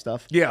and all that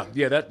stuff? Yeah,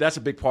 that's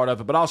a big part of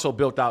it. But I also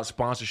built out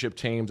sponsorship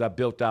teams. I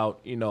built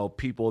out,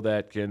 people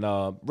that can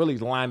really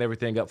line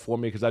everything up for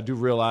me, because I do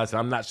realize that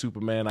I'm not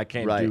Superman. I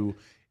can't do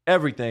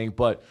everything.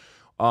 But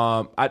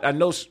I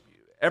know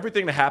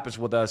everything that happens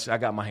with us, I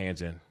got my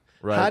hands in.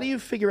 Right? How do you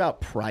figure out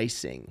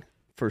pricing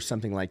for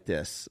something like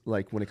this,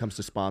 like when it comes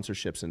to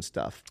sponsorships and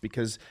stuff?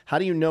 Because how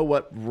do you know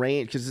what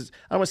range? Because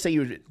I don't want to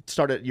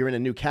say you're in a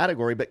new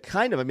category, but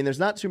kind of. I mean, there's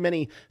not too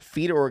many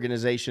feeder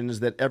organizations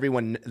that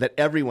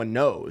everyone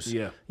knows.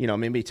 Yeah,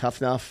 maybe Tough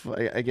Enough,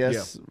 I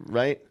guess,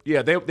 right?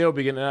 Yeah, they'll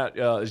be getting that.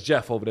 It's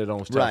Jeff over there that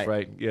owns Tough,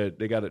 right? Yeah,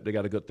 they got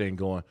a good thing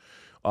going.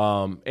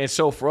 And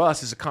so for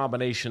us, it's a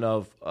combination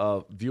of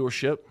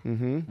viewership,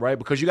 right?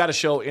 Because you got to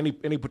show any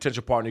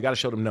potential partner, you got to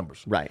show them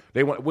numbers, right?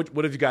 They want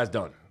what have you guys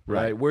done,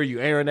 right? Where are you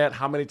airing at?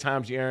 How many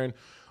times you airing?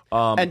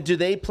 And do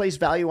they place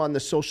value on the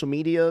social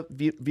media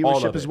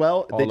viewership as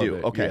well? They do.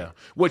 Okay. Yeah.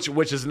 Which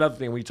is another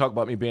thing when you talk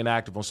about me being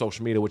active on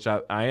social media, which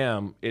I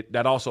am.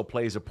 That also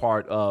plays a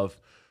part of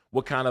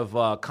what kind of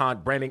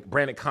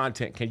branded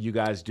content can you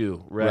guys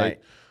do, right?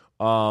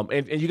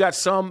 And you got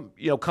some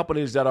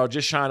companies that are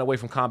just shying away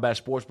from combat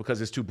sports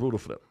because it's too brutal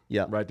for them.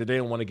 Yeah. Right. That they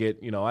don't want to get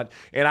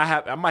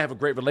I might have a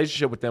great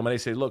relationship with them, and they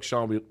say, look,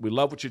 Shawne, we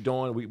love what you're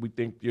doing. We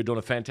think you're doing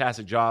a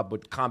fantastic job,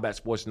 but combat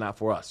sports is not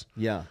for us.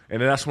 Yeah.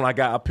 And then that's when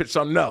I pitch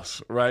something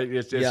else. Right.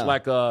 It's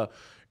like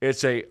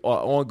it's a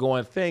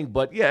ongoing thing.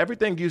 But yeah,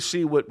 everything you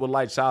see with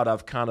Lights Out,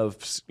 I've kind of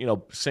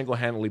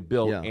single-handedly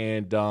built. Yeah.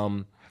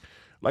 And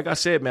like I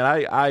said, man,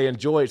 I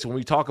enjoy it. So when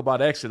we talk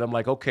about exit, I'm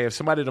like, okay, if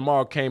somebody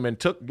tomorrow came and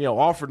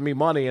offered me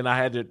money, and I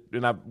had to,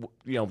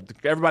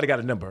 everybody got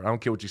a number. I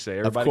don't care what you say.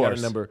 Everybody got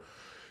a number.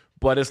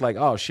 But it's like,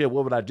 oh shit,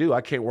 what would I do?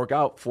 I can't work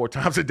out 4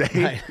 times a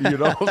day.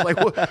 Right. Like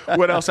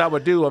what else I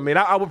would do? I mean,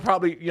 I would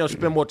probably,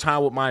 spend more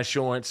time with my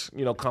insurance,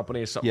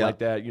 company or something like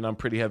that. I'm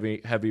pretty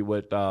heavy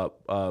with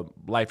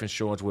life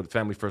insurance with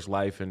Family First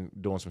Life and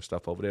doing some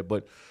stuff over there.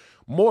 But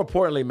more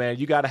importantly, man,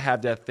 you got to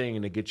have that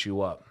thing to get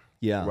you up.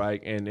 Yeah.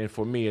 Right. And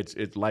for me,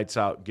 it's Lights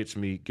Out gets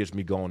me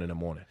going in the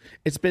morning.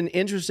 It's been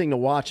interesting to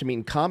watch. I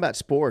mean, combat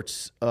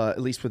sports, at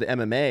least for the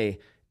MMA,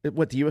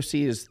 what the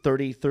UFC is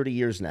 30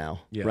 years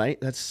now, right?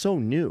 That's so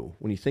new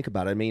when you think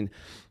about it. I mean,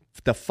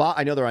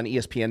 I know they're on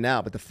ESPN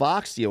now, but the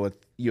Fox deal with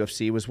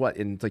UFC was what,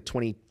 in like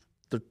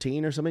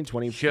 2013 or something,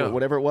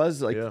 whatever it was.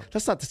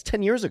 That's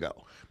 10 years ago.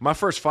 My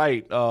first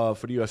fight for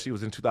the UFC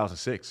was in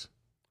 2006.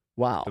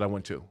 Wow. That I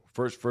went to.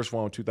 First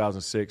one in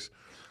 2006.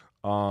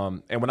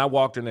 And when I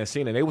walked in that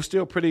scene, and they were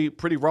still pretty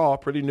raw,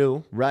 pretty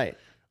new. Right.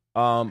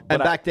 And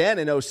back then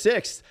in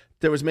 2006,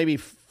 there was maybe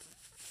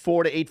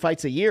 4 to 8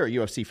 fights a year,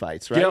 UFC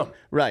fights, right? Yeah.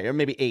 Right, or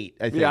maybe 8,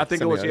 I think. Yeah, I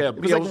think it was, It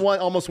was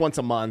like almost once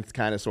a month,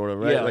 kind of, sort of,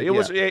 right? Yeah, it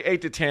was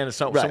 8 to 10 or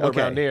something, somewhere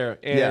around there.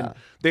 And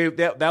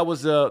that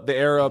was the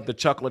era of the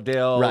Chuck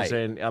Liddells. Right.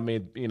 And, I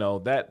mean,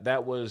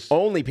 that was...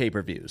 Only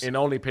pay-per-views. And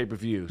only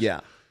pay-per-views.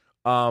 Yeah.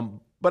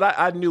 But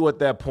I knew at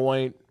that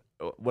point,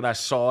 when I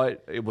saw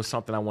it, it was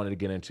something I wanted to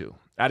get into.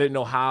 I didn't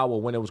know how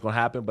or when it was going to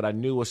happen, but I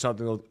knew it was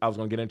something I was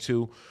going to get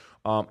into.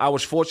 I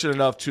was fortunate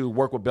enough to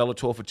work with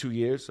Bellator for 2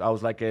 years. I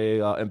was like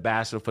a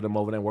ambassador for them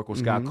over there, and worked with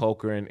Scott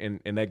Coker and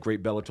that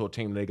great Bellator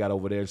team they got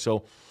over there.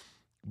 So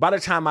by the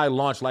time I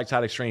launched Lights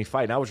Out Extreme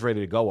Fighting, I was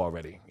ready to go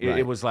already.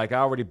 It was like I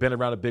already been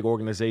around the big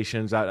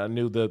organizations. I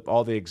knew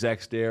all the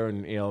execs there,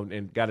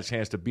 and got a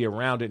chance to be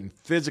around it and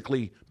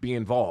physically be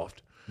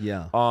involved.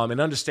 Yeah.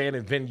 And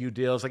understanding venue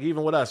deals. Like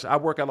even with us, I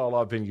work out all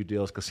our venue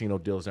deals, casino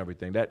deals, and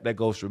everything. That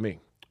goes through me.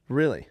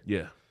 Really?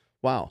 Yeah.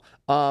 Wow.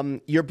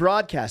 Your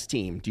broadcast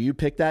team, do you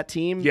pick that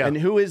team? Yeah. And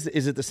who is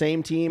it the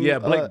same team? Yeah,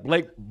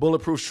 Blake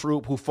Bulletproof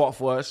Shroop, who fought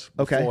for us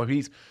before.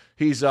 Okay.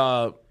 He's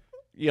not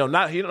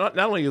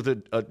only is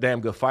a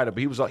damn good fighter,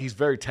 but he's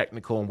very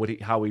technical in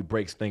how he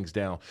breaks things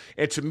down.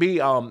 And to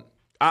me,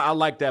 I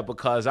like that,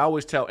 because I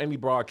always tell any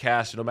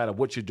broadcaster, no matter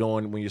what you're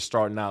doing when you're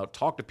starting out,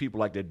 talk to people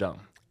like they're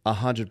dumb.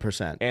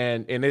 100%.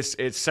 And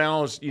it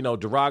sounds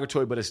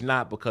derogatory, but it's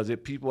not, because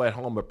people at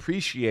home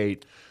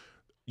appreciate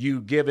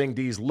you giving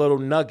these little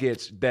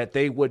nuggets that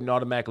they wouldn't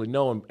automatically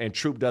know, and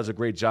Troop does a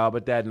great job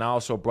at that. And I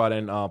also brought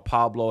in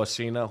Pablo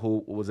Acina,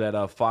 who was at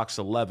Fox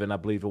 11, I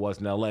believe it was,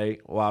 in L.A.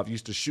 Well, I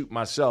used to shoot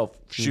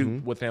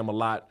with him a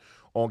lot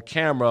on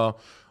camera,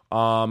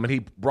 and he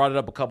brought it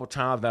up a couple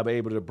times, and I've been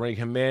able to bring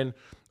him in.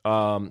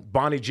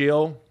 Bonnie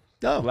Jill.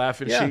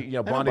 Laughing,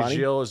 Bonnie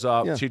Jill is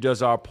she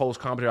does our post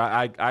commentary.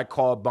 I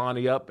called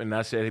Bonnie up and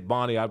I said, hey,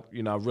 Bonnie, I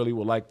really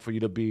would like for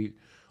you to be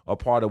a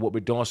part of what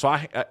we're doing. So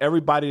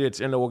everybody that's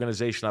in the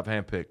organization, I've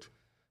handpicked.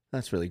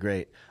 That's really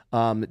great.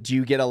 Do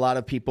you get a lot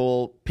of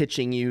people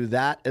pitching you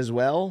that as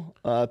well?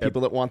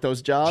 People that want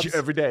those jobs?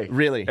 Every day.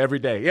 Really? Every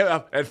day.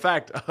 Yeah. In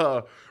fact,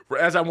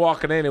 as I'm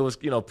walking in, it was,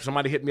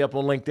 somebody hit me up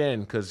on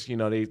LinkedIn because,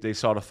 they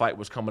saw the fight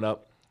was coming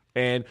up.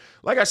 And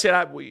like I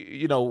said,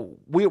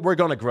 we're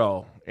going to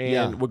grow.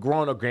 And we're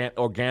growing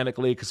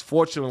organically because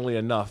fortunately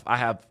enough, I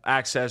have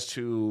access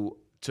to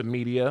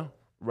media,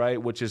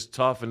 right, which is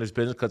tough in this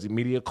business because the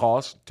media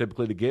costs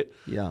typically to get.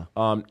 Yeah.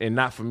 And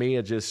not for me.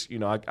 It just,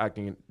 I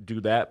can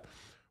do that.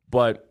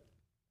 But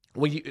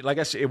like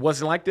I said, it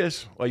wasn't like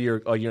this a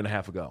year and a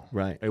half ago.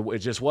 Right. It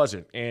just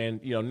wasn't.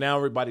 And, now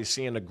everybody's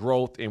seeing the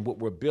growth and what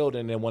we're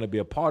building and want to be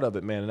a part of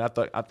it, man. And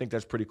I think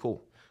that's pretty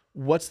cool.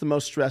 What's the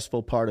most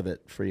stressful part of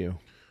it for you?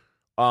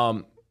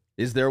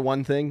 Is there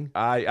one thing?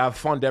 I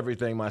fund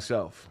everything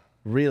myself.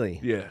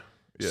 Really? Yeah.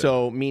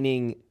 So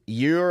meaning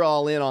you're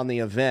all in on the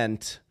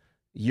event.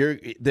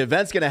 The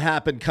event's going to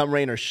happen come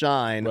rain or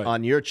shine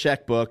on your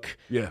checkbook.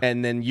 Yeah.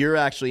 And then you're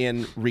actually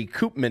in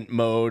recoupment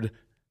mode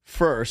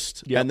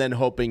first, and then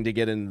hoping to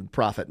get in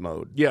profit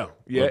mode. Yeah.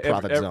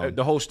 Profit zone.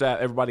 The whole staff,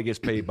 everybody gets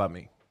paid by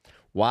me.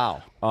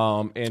 Wow.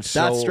 And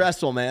so that's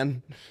stressful,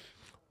 man.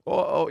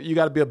 Oh, you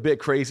got to be a bit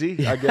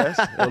crazy, I guess,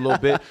 a little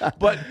bit.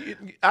 But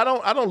I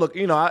don't look.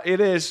 It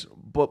is.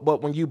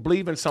 But when you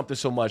believe in something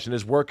so much and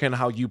it's working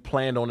how you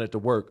planned on it to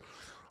work,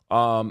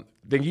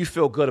 then you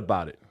feel good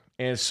about it.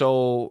 And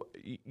so,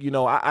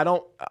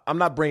 I'm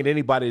not bringing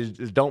anybody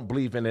that don't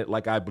believe in it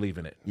like I believe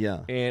in it. Yeah.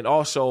 And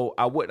also,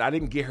 I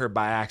didn't get here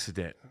by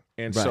accident.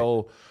 And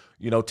so,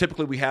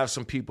 typically we have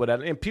some people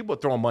and people are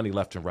throwing money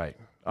left and right.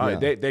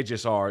 They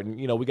just are. And,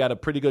 we got a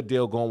pretty good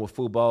deal going with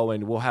football,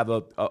 and we'll have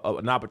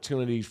an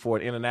opportunity for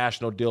an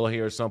international deal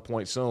here at some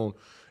point soon.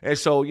 And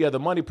so, the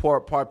money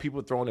part people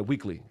are throwing it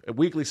weekly.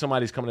 Weekly,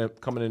 somebody's coming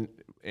in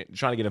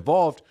trying to get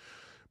involved.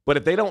 But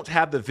if they don't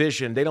have the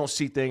vision, they don't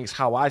see things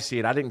how I see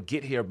it. I didn't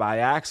get here by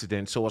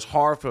accident. So it's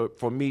hard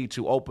for me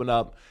to open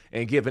up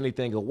and give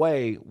anything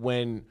away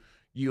when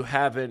you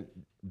haven't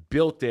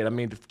built it. I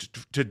mean,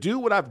 to do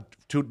what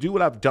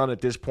I've done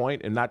at this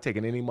point and not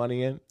taking any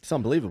money in, it's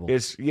unbelievable.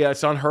 It's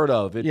unheard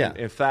of.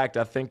 In fact,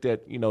 I think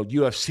that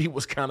UFC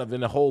was kind of in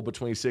the hole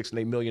between $6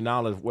 and $8 million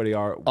where they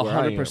are.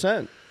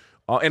 100%.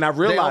 And I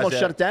realized they almost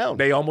shut it down.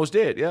 They almost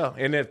did, yeah.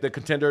 And the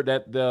contender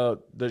the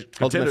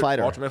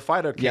Ultimate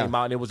Fighter came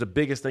out, and it was the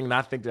biggest thing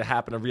I think that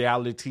happened on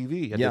reality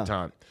TV at the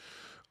time.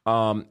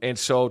 And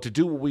so to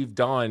do what we've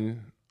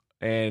done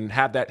and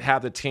have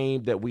the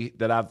team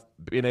that I've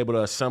been able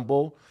to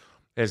assemble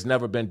has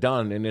never been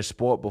done in this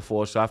sport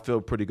before. So I feel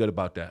pretty good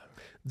about that.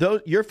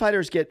 Your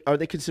fighters are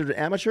they considered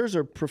amateurs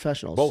or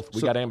professionals? Both.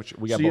 We got amateur.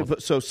 We got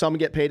both. So some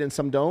get paid and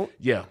some don't?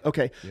 Yeah.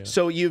 Okay. Yeah.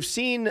 So you've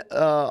seen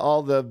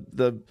all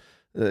the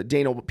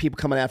Dana, people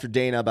coming after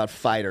Dana about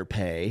fighter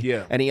pay.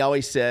 Yeah. And he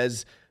always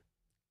says,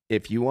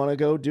 if you want to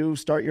go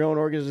start your own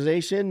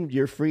organization,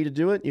 you're free to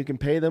do it. You can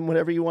pay them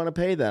whatever you want to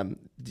pay them.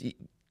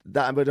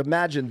 I would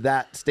imagine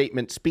that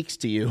statement speaks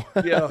to you.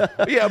 Yeah,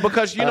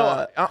 because,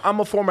 I'm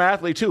a former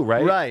athlete too,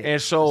 right? Right.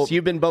 And so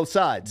you've been both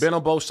sides. Been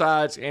on both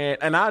sides,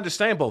 and I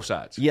understand both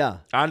sides. Yeah.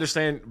 I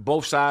understand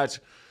both sides.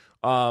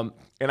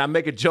 And I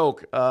make a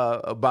joke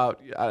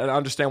about I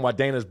understand why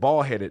Dana's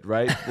bald-headed,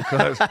 right?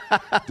 Because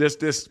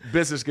this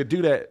business could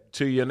do that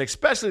to you, and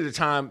especially the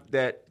time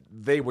that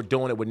they were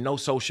doing it with no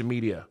social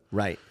media.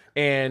 Right.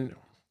 And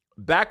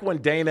back when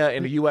Dana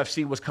and the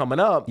UFC was coming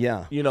up,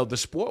 yeah, the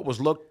sport was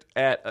looked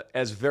at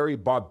as very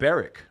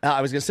barbaric.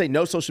 I was going to say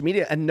no social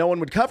media, and no one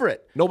would cover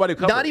it. Nobody would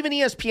cover it. Not even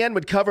ESPN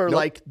would cover,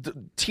 like,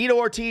 Tito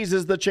Ortiz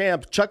is the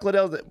champ, Chuck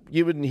Liddell,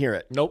 you wouldn't hear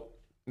it. Nope.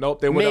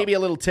 They would maybe a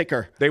little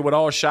ticker. They would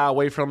all shy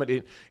away from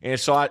it. And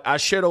so I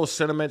share those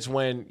sentiments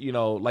when,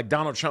 like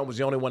Donald Trump was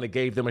the only one that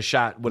gave them a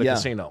shot with a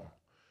casino.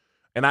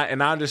 And I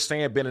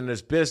understand being in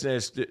this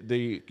business,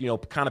 the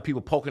kind of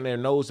people poking their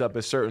nose up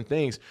at certain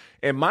things.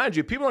 And mind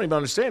you, people don't even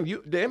understand.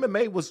 The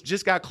MMA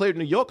just got cleared in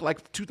New York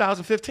like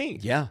 2015.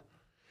 Yeah.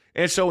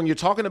 And so when you're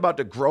talking about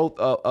the growth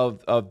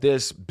of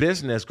this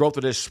business, growth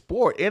of this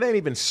sport, it ain't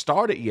even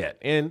started yet.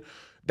 And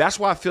that's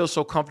why I feel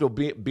so comfortable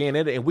being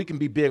in it, and we can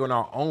be big on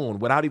our own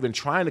without even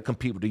trying to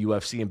compete with the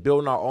UFC and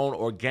building our own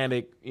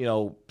organic,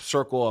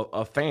 circle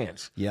of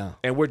fans. Yeah.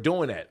 And we're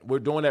doing that. We're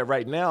doing that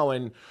right now.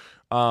 And,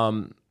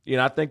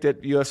 I think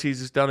that UFC's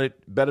just done it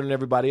better than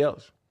everybody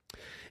else.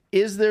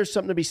 Is there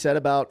something to be said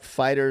about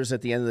fighters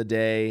at the end of the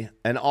day,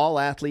 and all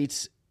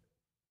athletes,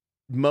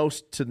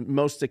 to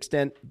most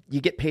extent,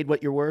 you get paid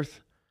what you're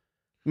worth?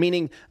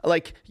 Meaning,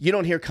 like, you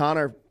don't hear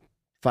Conor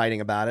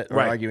fighting about it or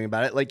arguing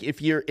about it. Like, if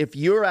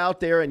you're out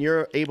there and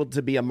you're able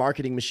to be a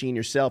marketing machine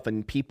yourself,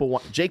 and people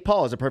want, Jake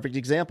Paul is a perfect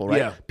example, right?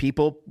 Yeah.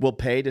 People will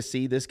pay to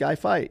see this guy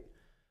fight.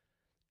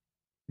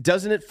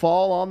 Doesn't it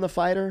fall on the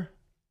fighter?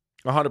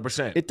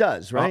 100%. It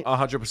does, right?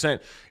 100%.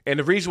 And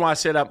the reason why I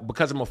said that,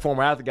 because I'm a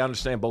former athlete, I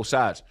understand both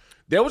sides.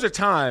 There was a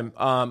time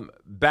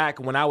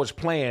back when I was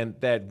playing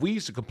that we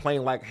used to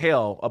complain like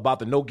hell about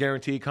the no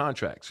guaranteed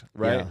contracts,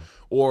 right? Yeah.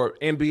 Or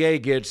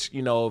NBA gets,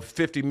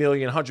 $50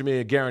 million, $100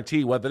 million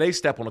guarantee, whether they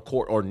step on the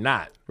court or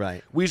not.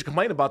 Right. We used to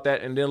complain about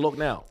that, and then look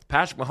now.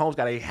 Patrick Mahomes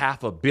got a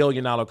 $500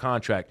 million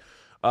contract.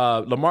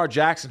 Lamar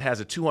Jackson has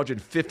a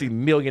 $250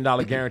 million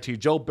guarantee.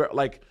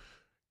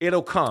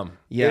 It'll come.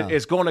 Yeah.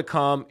 It's going to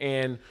come,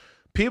 and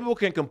people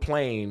can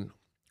complain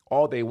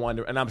all they want.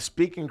 And I'm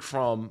speaking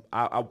from,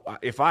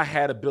 if I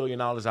had $1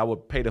 billion, I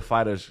would pay the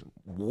fighters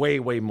way,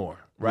 way more,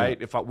 right?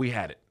 Yeah. If we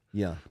had it.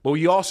 Yeah. But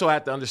you also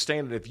have to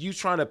understand that if you're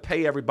trying to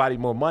pay everybody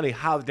more money,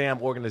 how the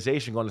damn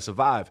organization going to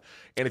survive?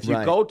 And if you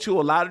go to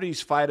a lot of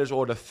these fighters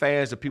or the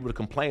fans, the people that are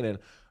complaining,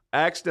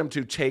 ask them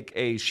to take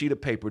a sheet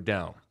of paper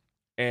down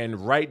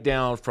and write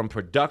down from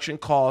production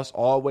costs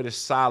all the way to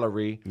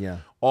salary,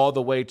 all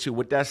the way to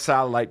what that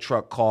satellite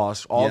truck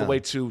costs, all the way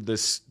to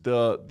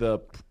the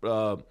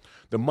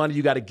money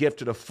you got to give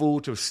to the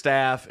food, to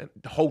staff, and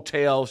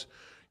hotels.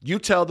 You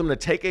tell them to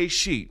take a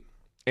sheet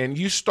and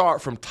you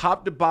start from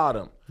top to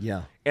bottom.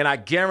 Yeah. And I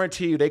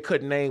guarantee you they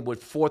couldn't name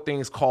what 4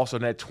 things cost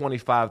on that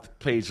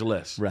 25-page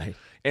list. Right.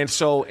 And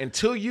so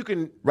until you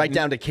can right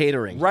down to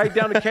catering. Right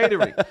down to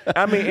catering.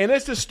 I mean, and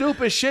it's the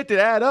stupid shit that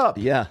add up.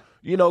 Yeah.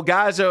 You know,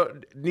 guys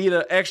need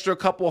an extra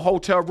couple of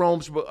hotel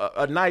rooms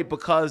a night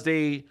because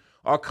they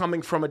are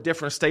coming from a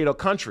different state or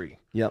country.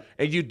 Yep.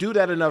 And you do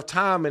that enough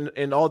time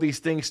and all these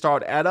things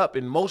start to add up.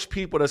 And most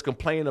people that's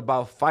complaining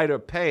about fighter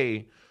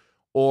pay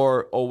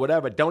or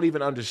whatever don't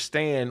even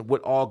understand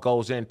what all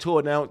goes into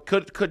it. Now,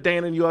 could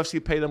Dan and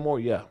UFC pay them more?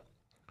 Yeah.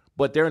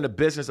 But they're in the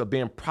business of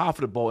being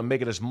profitable and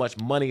making as much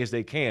money as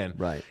they can.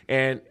 Right.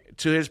 And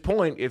to his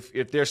point,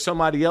 if there's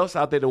somebody else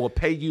out there that will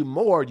pay you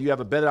more, you have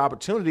a better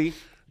opportunity,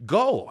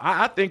 go.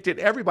 I think that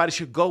everybody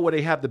should go where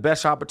they have the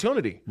best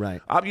opportunity. Right.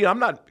 I'm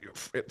not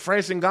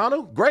Francis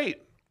Ngannou,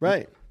 great.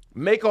 Right.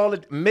 Make all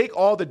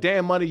the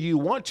damn money you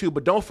want to,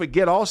 but don't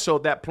forget also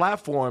that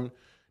platform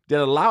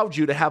that allowed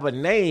you to have a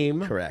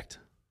name. Correct.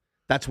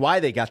 That's why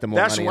they got the more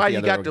money. That's why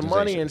you got the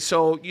money. And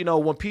so, you know,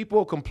 when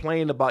people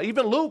complain about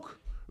even Luke,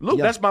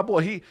 that's my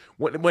boy.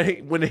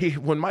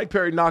 When Mike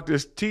Perry knocked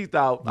his teeth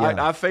out,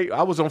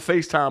 I was on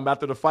FaceTime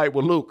after the fight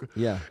with Luke.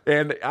 Yeah.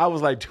 And I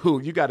was like,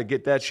 dude, you got to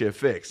get that shit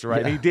fixed,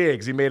 right? Yeah. He did,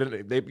 'cause he made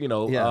it.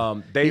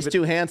 David. He's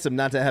too handsome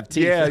not to have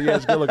teeth. Yeah,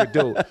 he's a good looking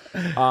dude.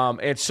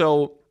 And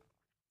so,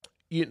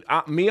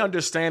 me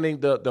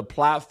understanding the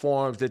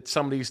platforms that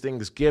some of these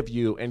things give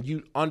you, and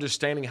you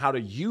understanding how to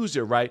use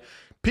it, right?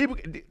 People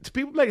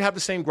may have the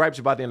same gripes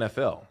about the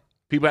NFL.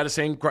 People have the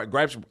same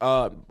gripes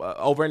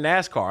over in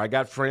NASCAR. I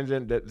got friends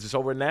that's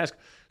over in NASCAR.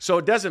 So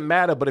it doesn't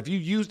matter, but if you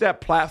use that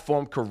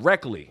platform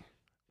correctly,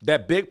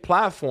 that big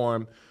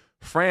platform,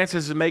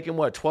 Francis is making,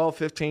 12,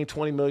 15,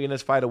 20 million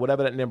this fight or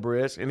whatever that number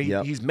is. And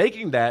he's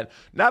making that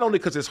not only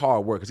because it's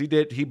hard work,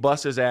 because he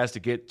bust his ass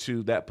to get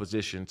to that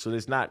position. So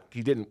it's not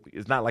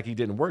like he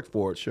didn't work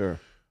for it.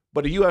 Sure.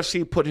 But the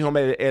UFC put him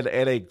at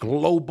a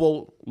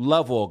global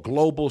level, a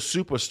global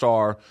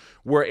superstar,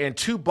 where in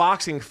 2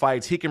 boxing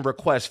fights, he can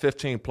request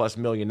 $15+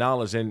 million,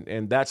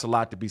 and that's a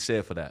lot to be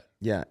said for that.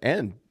 Yeah,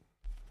 and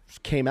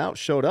came out,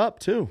 showed up,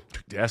 too.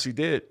 Yes, he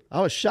did.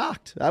 I was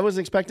shocked. I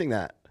wasn't expecting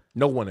that.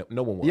 No one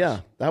was. Yeah,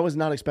 I was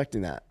not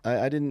expecting that.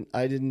 I didn't,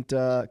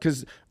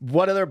 because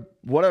what other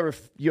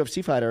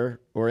UFC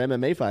fighter or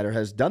MMA fighter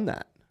has done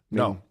that?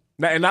 No,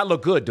 and not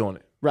look good doing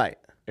it. Right.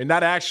 And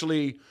not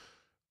actually...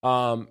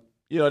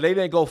 they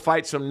didn't go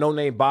fight some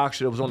no-name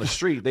boxer that was on the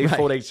street. They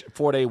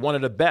fought one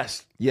of the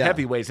best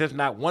heavyweights, if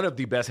not one of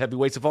the best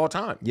heavyweights of all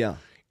time. Yeah.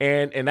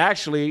 And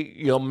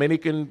actually, many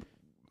can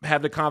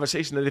have the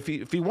conversation that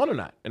if he won or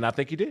not, and I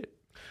think he did.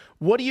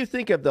 What do you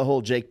think of the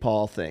whole Jake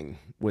Paul thing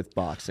with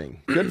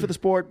boxing? Good for the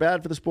sport,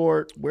 bad for the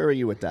sport? Where are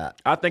you with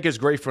that? I think it's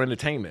great for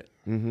entertainment.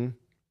 Mm-hmm.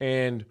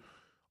 And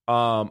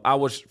I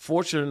was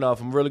fortunate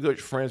enough. I'm really good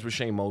friends with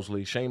Shane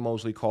Mosley. Shane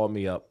Mosley called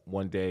me up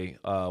one day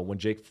when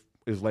Jake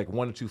is like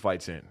 1 or 2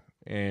 fights in.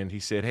 And he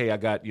said, hey, I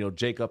got,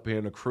 Jake up here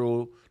in the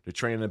crew. They're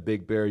training at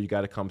Big Bear. You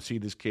got to come see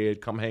this kid.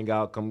 Come hang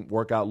out. Come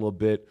work out a little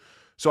bit.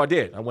 So I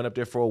did. I went up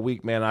there for a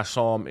week, man. I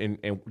saw him,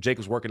 and Jake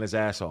was working his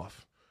ass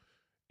off.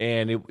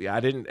 And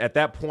at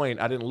that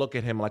point, I didn't look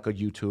at him like a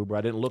YouTuber.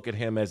 I didn't look at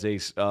him as a,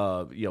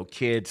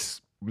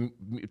 kids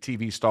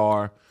TV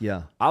star.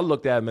 Yeah. I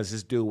looked at him as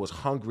this dude was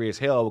hungry as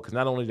hell, because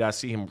not only did I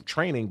see him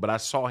training, but I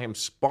saw him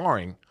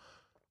sparring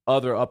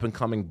other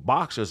up-and-coming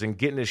boxers and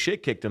getting his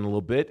shit kicked in a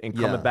little bit and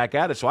coming back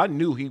at it. So I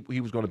knew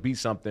he was going to be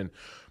something.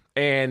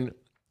 And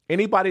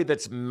anybody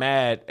that's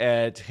mad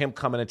at him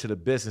coming into the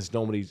business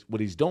knowing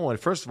what he's doing,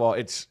 first of all,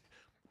 it's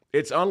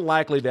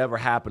unlikely to ever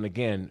happen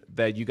again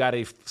that you got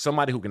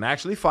somebody who can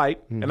actually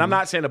fight. Mm-hmm. And I'm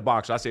not saying a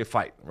boxer, I say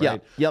fight,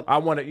 right? Yeah. Yep. I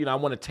want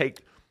to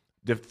take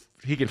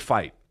he can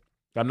fight.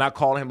 I'm not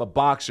calling him a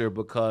boxer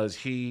because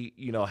he,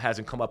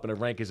 hasn't come up in the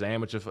rank as an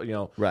amateur,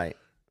 Right.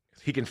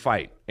 He can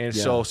fight. And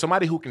so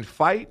somebody who can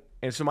fight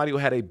and somebody who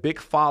had a big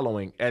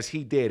following, as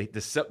he did,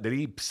 that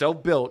he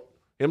self-built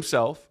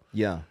himself.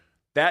 Yeah.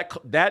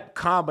 That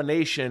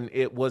combination,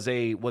 it was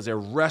a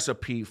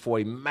recipe for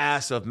a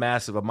massive,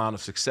 massive amount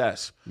of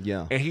success.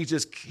 Yeah. And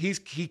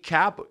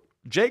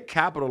Jake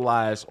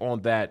capitalized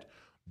on that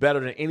better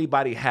than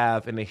anybody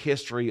have in the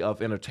history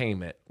of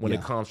entertainment when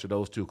it comes to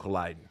those two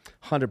colliding.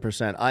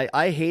 100%.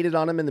 I hated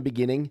on him in the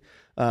beginning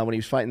when he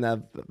was fighting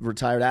the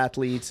retired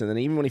athletes, and then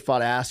even when he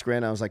fought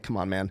Askren, I was like, come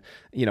on, man.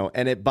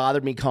 And it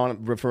bothered me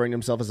referring to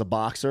himself as a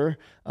boxer.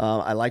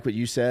 I like what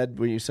you said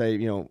when you say,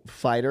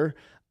 fighter.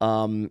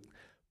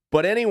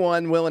 But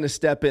anyone willing to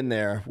step in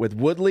there with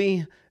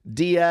Woodley,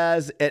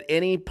 Diaz at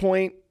any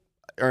point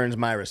earns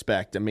my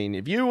respect. I mean,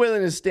 if you're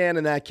willing to stand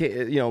in that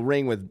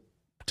ring with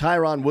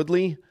Tyron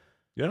Woodley,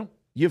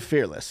 you're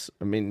fearless.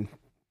 I mean,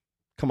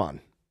 come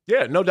on.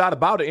 Yeah, no doubt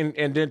about it.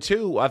 And then,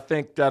 too, I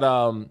think that,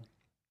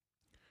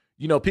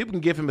 people can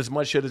give him as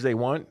much shit as they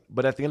want,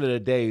 but at the end of the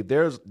day,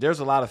 there's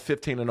a lot of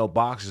 15-0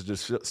 boxers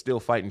that's still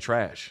fighting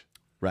trash.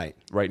 Right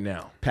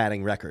now.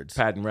 Padding records.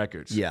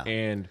 Yeah.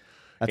 And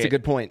that's a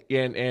good point.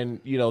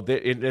 And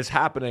it's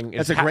happening.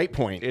 That's a great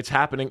point. It's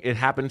happening. It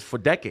happened for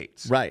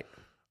decades. Right.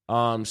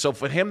 So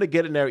for him to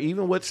get in there,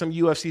 even with some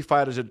UFC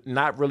fighters that are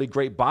not really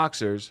great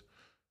boxers,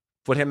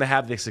 for him to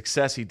have the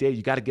success he did,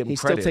 you got to give him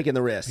credit. He's still taking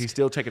the risk. He's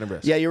still taking the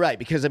risk. Yeah, you're right.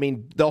 Because,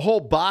 the whole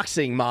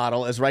boxing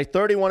model is,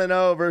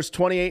 31-0 versus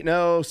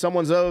 28-0.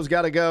 Someone's O's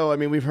got to go.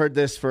 We've heard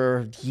this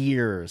for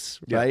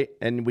years, right?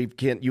 And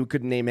you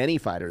couldn't name any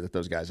fighter that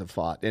those guys have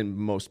fought,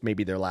 and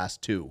maybe their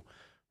last two,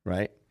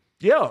 right?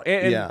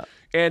 Yeah.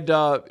 And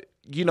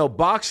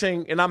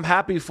boxing, and I'm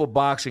happy for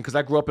boxing because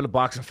I grew up in a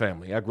boxing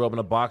family. I grew up in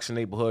a boxing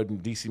neighborhood in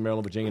D.C.,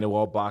 Maryland, Virginia. There were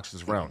all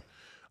boxers around.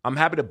 I'm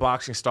happy that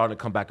boxing's starting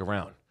to come back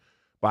around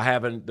by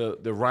having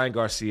the Ryan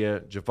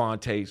Garcia,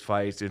 Javante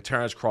fights, and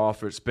Terrence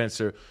Crawford,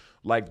 Spencer.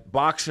 Like,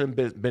 boxing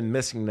been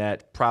missing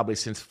that probably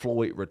since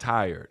Floyd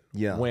retired.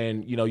 Yeah.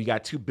 When, you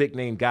got two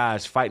big-name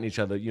guys fighting each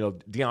other.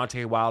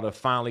 Deontay Wilder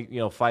finally,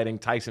 fighting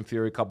Tyson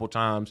Fury a couple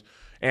times.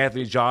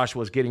 Anthony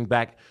Joshua's getting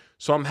back.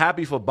 So I'm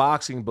happy for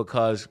boxing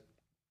because,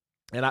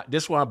 and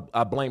this is why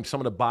I blame some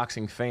of the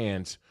boxing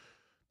fans.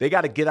 They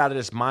got to get out of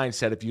this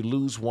mindset. If you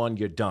lose one,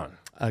 you're done.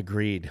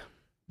 Agreed.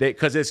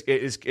 Because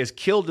it's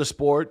killed the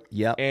sport.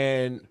 Yeah.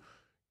 And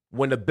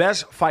when the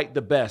best fight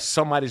the best,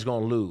 somebody's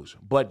going to lose.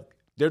 But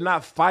they're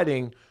not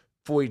fighting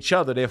for each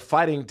other. They're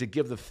fighting to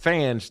give the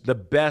fans the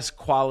best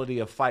quality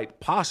of fight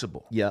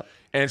possible. Yeah.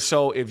 And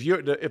so if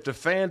the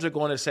fans are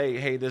going to say,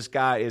 hey, this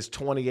guy is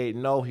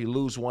 28-0, he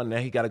lose one,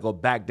 then he got to go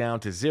back down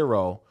to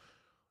 0.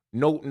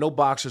 No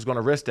boxer's going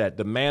to risk that.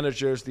 The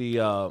managers,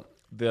 the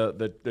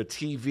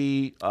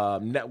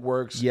TV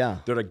networks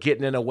that are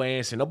getting in the way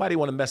and saying nobody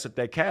want to mess up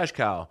that cash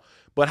cow.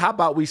 But how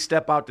about we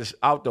step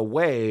out the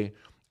way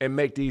and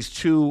make these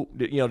two,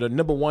 the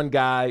number 1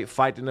 guy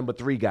fight the number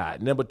 3 guy,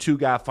 number 2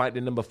 guy fight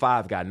the number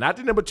 5 guy, not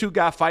the number 2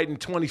 guy fighting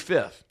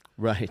 25th.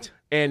 Right.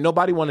 And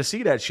nobody want to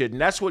see that shit.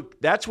 And that's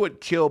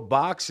what killed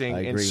boxing.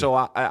 And so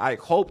I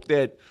hope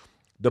that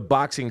the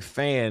boxing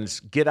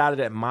fans get out of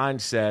that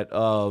mindset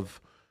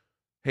of,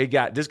 hey,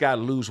 this guy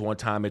lose one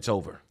time, it's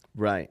over.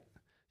 Right.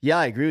 Yeah,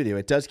 I agree with you.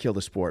 It does kill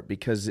the sport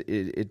because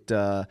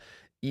they're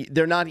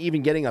not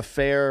even getting a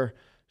fair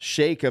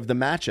shake of the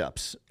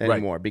matchups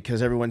anymore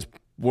because everyone's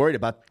worried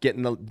about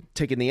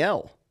taking the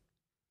L.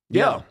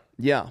 Yeah.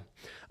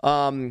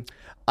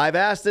 I've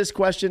asked this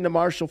question to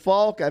Marshall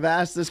Falk. I've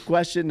asked this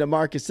question to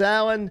Marcus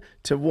Allen,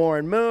 to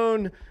Warren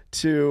Moon,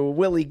 to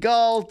Willie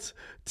Galt,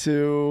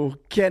 to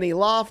Kenny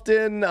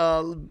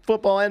Lofton,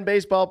 football and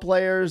baseball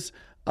players,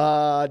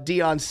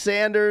 Deion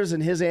Sanders,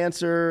 and his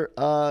answer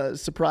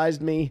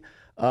surprised me.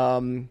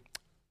 The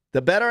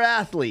better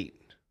athlete,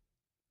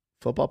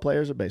 football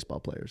players or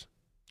baseball players?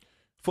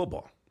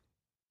 Football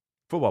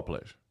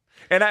players,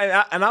 and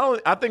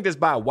I think this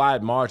by a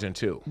wide margin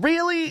too.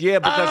 Really? Yeah,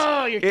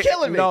 because you're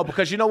killing me. No,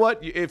 because you know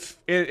what? I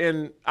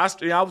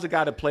was a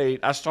guy that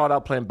played. I started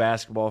out playing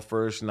basketball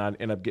first, and I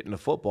ended up getting to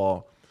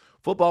football.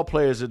 Football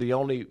players are the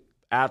only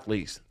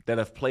athletes that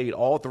have played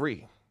all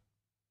three.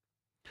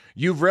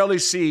 You rarely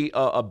see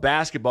a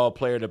basketball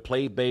player that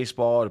played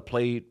baseball, that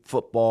played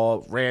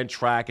football, ran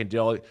track, and did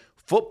all.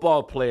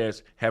 Football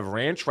players have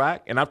ran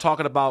track, and I'm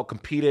talking about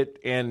competed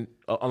in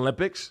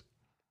Olympics.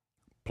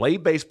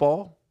 Played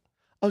baseball.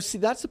 Oh, see,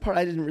 that's the part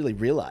I didn't really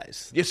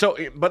realize. Yeah. So,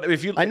 but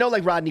if you, I know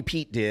like Rodney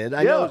Peete did.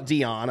 I know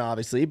Deion,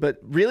 obviously, but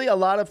really a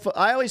lot of.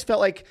 I always felt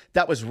like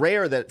that was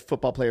rare that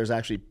football players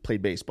actually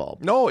played baseball.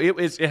 No,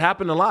 it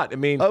happened a lot. I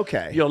mean,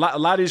 okay, a lot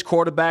of these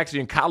quarterbacks,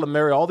 Kyler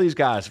Murray, all these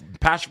guys,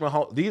 Patrick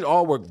Mahomes, these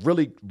all were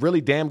really,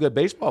 really damn good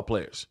baseball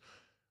players.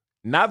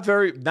 Not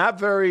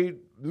very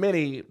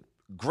many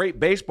great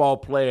baseball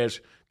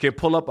players can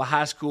pull up a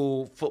high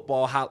school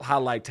football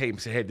highlight tape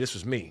and say, "Hey, this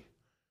was me."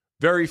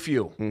 Very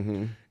few.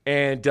 Mm-hmm.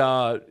 And,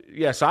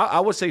 so I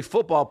would say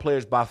football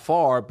players by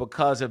far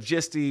because of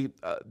just the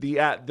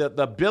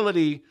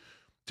ability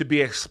to be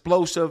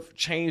explosive,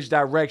 change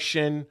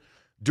direction,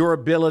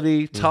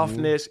 durability,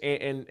 toughness,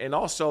 and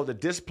also the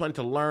discipline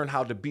to learn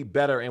how to be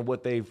better in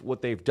what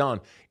they've done.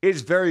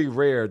 It's very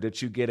rare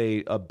that you get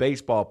a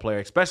baseball player,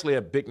 especially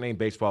a big-name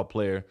baseball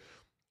player,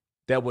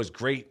 that was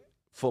great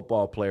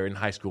football player in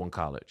high school and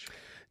college.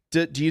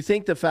 Do you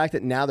think the fact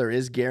that now there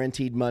is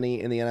guaranteed money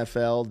in the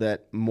NFL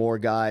that more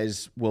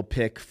guys will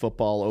pick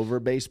football over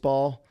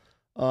baseball?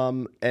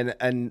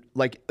 And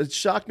like it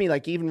shocked me,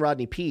 like even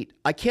Rodney Peete,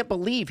 I can't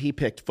believe he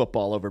picked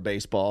football over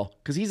baseball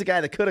because he's a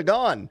guy that could have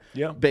gone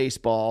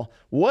baseball.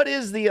 What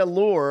is the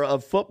allure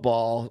of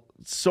football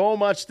so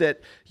much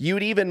that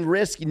you'd even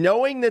risk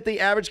knowing that the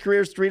average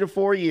career is 3 to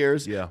 4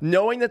 years,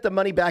 knowing that the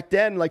money back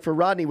then, like for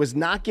Rodney, was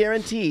not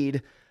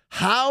guaranteed?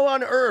 How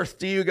on earth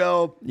do you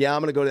go, I'm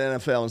going to go to the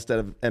NFL instead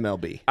of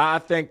MLB? I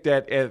think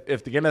that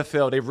if the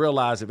NFL, they've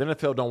realized if the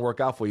NFL don't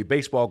work out for you,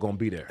 baseball going to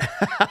be there.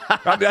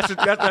 I mean, that's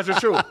the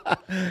truth.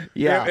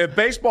 Yeah. If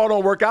baseball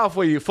don't work out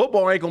for you,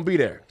 football ain't going to be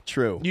there.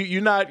 True.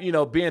 You're not,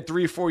 being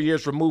 3 or 4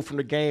 years removed from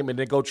the game and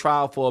then go try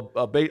out for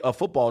a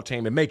football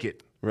team and make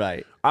it.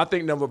 Right. I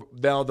think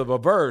now the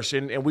reverse,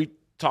 and we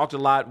talked a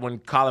lot when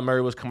Kyler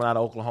Murray was coming out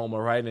of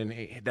Oklahoma, right,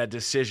 and that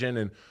decision,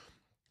 and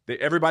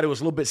everybody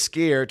was a little bit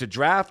scared to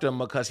draft him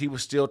because he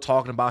was still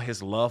talking about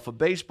his love for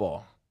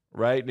baseball,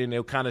 right? And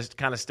they kind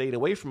of stayed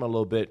away from him a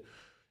little bit.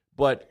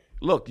 But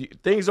look,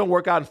 things don't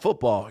work out in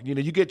football. You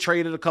get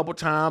traded a couple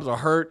times or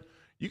hurt,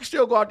 you can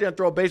still go out there and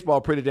throw a baseball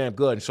pretty damn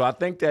good. And so I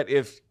think that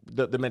if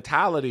the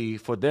mentality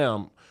for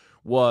them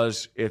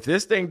was, if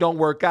this thing don't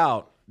work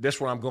out, this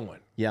is where I'm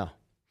going. Yeah.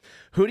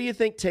 Who do you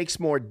think takes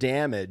more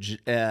damage,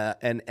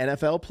 an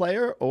NFL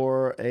player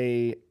or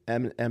a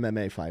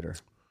MMA fighter?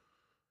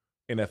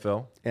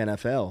 NFL.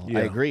 Yeah.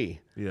 I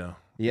agree. Yeah.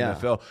 Yeah.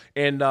 NFL.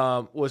 And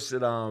was it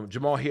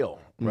Jamal Hill,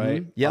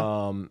 right? Mm-hmm.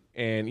 Yeah.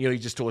 And he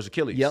just tore his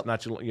Achilles. Yep.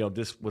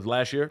 This was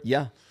last year.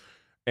 Yeah.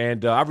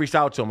 And I reached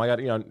out to him. I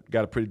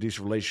got a pretty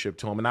decent relationship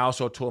to him. And I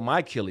also tore my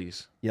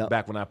Achilles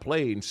back when I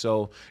played. And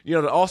so,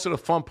 also the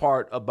fun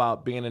part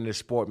about being in this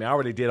sport, man, I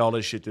already did all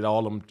this shit that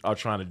all of them are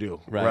trying to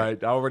do.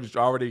 Right. I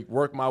already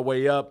worked my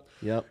way up.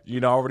 Yep.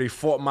 Already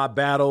fought my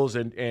battles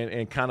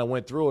and kind of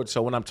went through it.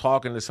 So when I'm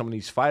talking to some of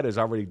these fighters,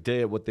 I already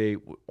did what they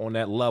on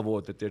that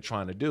level that they're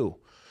trying to do.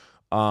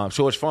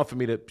 So it's fun for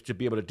me to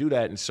be able to do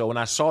that. And so when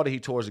I saw that he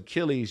tore his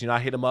Achilles, I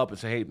hit him up and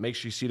said, hey, make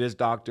sure you see this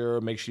doctor,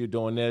 make sure you're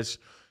doing this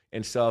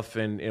and stuff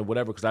and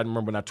whatever, because I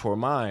remember when I tore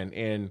mine.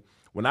 And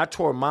when I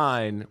tore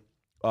mine,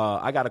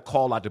 I got a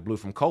call out the blue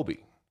from Kobe.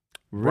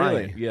 Really?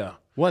 Bryant, yeah.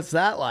 What's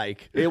that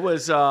like? It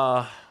was,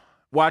 I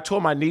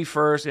tore my knee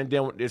first, and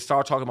then it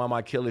started talking about my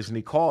Achilles, and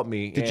he called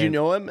me. Did you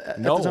know him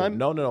at the time?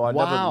 No. I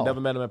never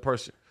met him in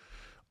person.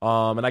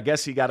 And I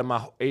guess he got in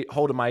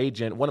hold of my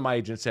agent, one of my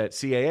agents at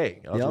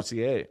CAA. I was with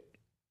CAA.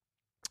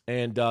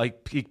 And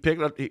he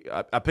picked up.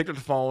 I picked up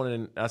the phone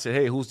and I said,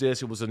 "Hey, who's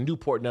this?" It was a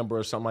Newport number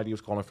or something like he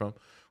was calling from.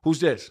 Who's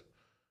this?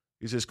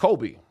 He says,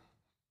 "Kobe."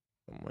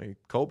 I'm like,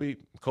 "Kobe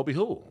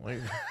who?"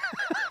 Like,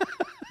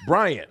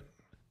 Brian.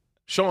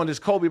 Showing this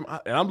Kobe,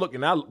 and I'm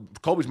looking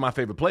out. Kobe's my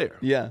favorite player.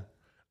 Yeah.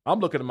 I'm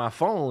looking at my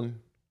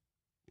phone,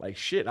 like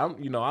shit. I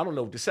don't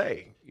know what to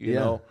say. You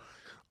know.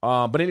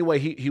 But anyway,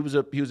 he was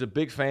a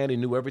big fan. He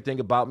knew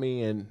everything about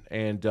me,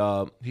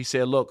 and he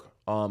said, "Look.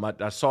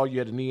 I saw you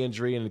had a knee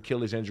injury and an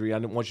Achilles injury. I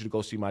didn't want you to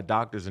go see my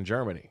doctors in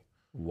Germany."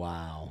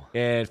 Wow.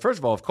 And first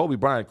of all, if Kobe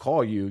Bryant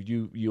called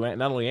you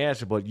not only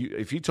answer, but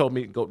if you told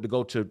me to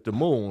go to the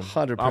moon,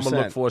 100%. I'm gonna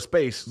look for a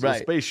space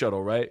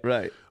shuttle, right?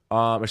 Right.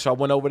 And so I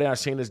went over there. I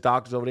seen his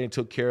doctors over there and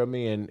took care of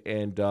me,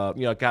 and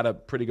I got a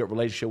pretty good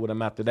relationship with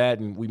him after that.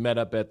 And we met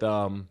up at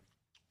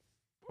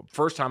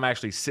first time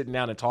actually sitting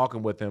down and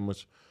talking with him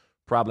was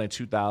probably in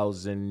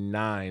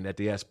 2009 at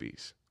the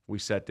ESPYs. We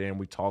sat there and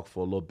we talked for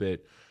a little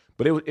bit.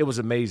 But it was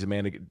amazing,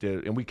 man,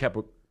 and we kept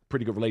a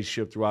pretty good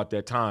relationship throughout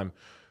that time.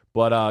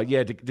 But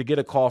to get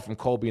a call from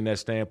Kobe in that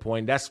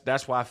standpoint,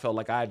 that's why I felt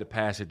like I had to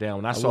pass it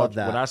down. When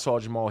I saw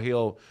Jamal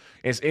Hill,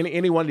 and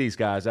any one of these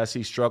guys I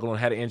see struggling,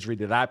 had an injury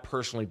that I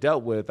personally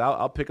dealt with,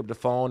 I'll pick up the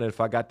phone, and if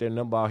I got their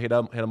number, I'll hit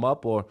them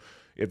up, or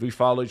if we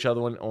follow each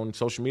other on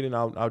social media,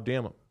 I'll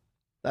DM them.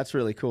 That's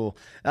really cool.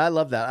 I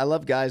love that. I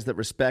love guys that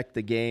respect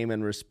the game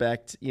and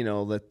respect,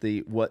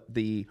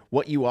 that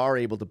what you are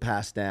able to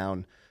pass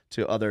down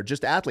to other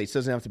just athletes. It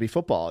doesn't have to be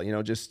football,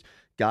 just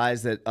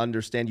guys that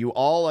understand. You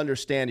all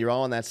understand. You're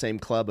all in that same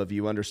club of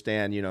you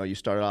understand, you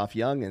started off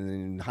young and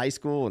in high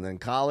school and then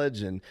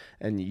college and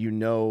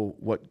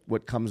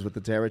what comes with the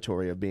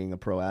territory of being a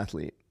pro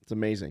athlete. It's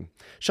amazing.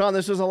 Shawne,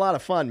 this was a lot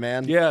of fun,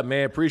 man. Yeah,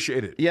 man.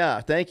 Appreciate it.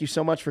 Yeah. Thank you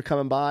so much for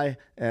coming by.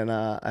 And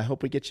I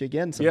hope we get you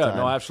again sometime. Yeah,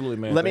 no, absolutely,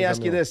 man. Let me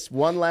ask you this.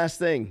 One last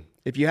thing.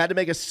 If you had to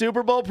make a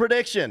Super Bowl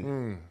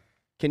prediction,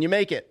 can you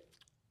make it?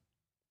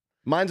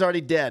 Mine's already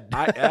dead.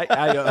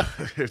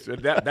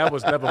 That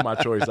was never my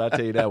choice. I'll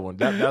tell you that one.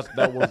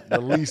 That was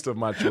the least of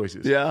my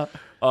choices. Yeah.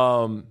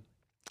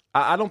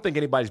 I don't think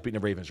anybody's beating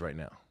the Ravens right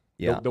now.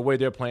 Yeah. The way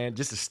they're playing,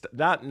 just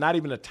not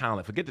even the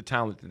talent. Forget the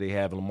talent that they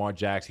have. Lamar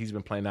Jackson, he's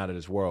been playing out of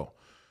this world.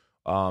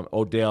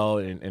 Odell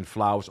and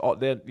Flowers, all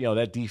that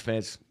that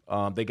defense.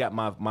 They got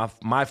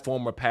my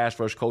former pass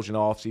rush coach in the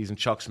offseason,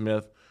 Chuck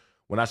Smith.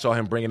 When I saw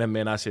him bringing him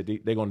in, I said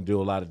they're going to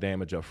do a lot of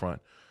damage up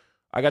front.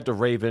 I got the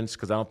Ravens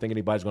because I don't think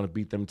anybody's going to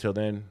beat them until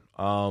then.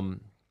 And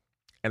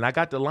I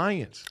got the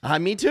Lions.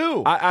 Me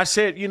too. I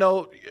said,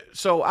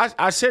 so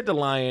I said the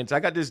Lions. I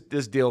got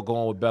this deal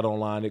going with Bet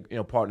Online,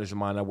 partners of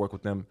mine. I work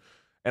with them.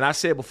 And I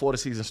said before the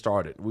season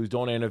started, we was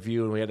doing an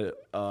interview, and we had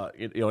an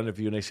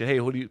interview, and they said, "Hey,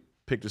 who do you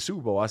pick the Super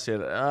Bowl?" I said,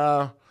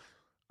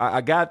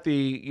 I got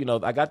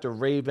the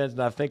Ravens,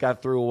 and I think I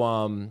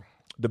threw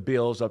the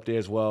Bills up there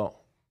as well.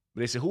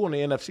 They said, who on the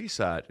NFC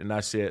side? And I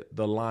said,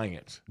 the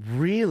Lions.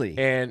 Really?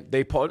 And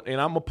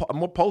I'm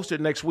gonna post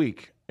it next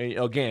week, and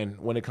again,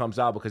 when it comes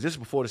out, because this is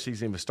before the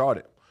season even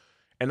started.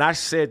 And I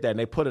said that, and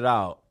they put it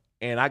out,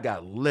 and I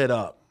got lit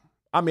up.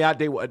 I mean,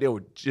 they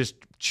were just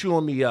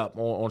chewing me up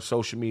on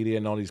social media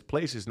and all these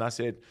places. And I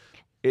said,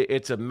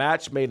 it's a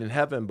match made in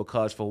heaven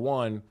because, for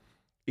one,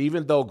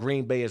 even though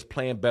Green Bay is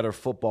playing better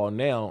football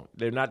now,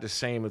 they're not the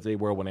same as they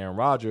were when Aaron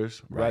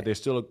Rodgers, right? They're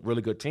still a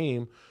really good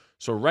team.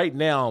 So right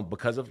now,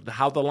 because of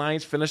how the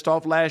Lions finished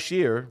off last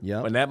year,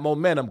 and that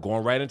momentum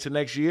going right into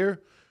next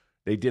year,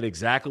 they did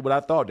exactly what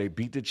I thought. They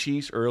beat the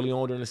Chiefs early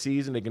on during the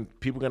season.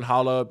 People can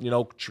holler up,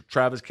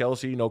 Travis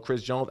Kelce,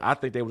 Chris Jones. I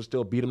think they would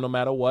still beat them no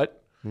matter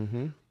what.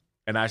 Mm-hmm.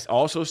 And I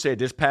also said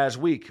this past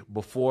week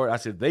I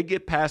said they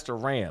get past the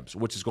Rams,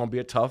 which is going to be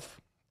a tough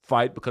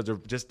fight because they're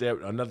just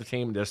another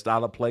team, their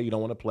style of play you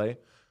don't want to play.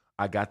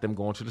 I got them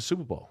going to the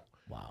Super Bowl.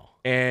 Wow.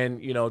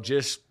 And,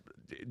 just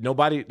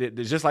nobody,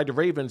 just like the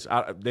Ravens,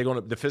 they're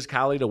going to, the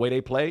physicality, the way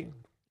they play,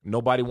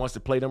 nobody wants to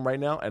play them right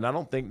now. And I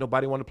don't think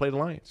nobody wants to play the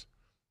Lions.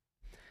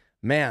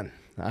 Man,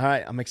 all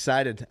right, I'm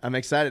excited.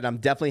 I'm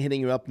definitely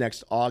hitting you up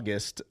next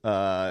August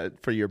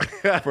for your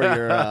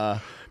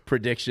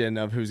prediction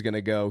of who's going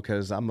to go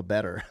because I'm a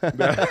bettor. All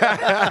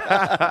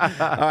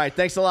right,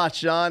 thanks a lot,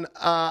 Shawne.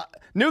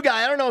 New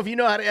guy, I don't know if you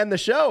know how to end the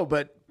show,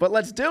 but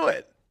let's do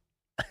it.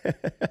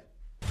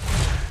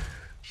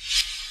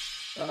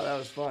 Oh, that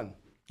was fun.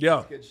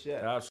 Yeah. Good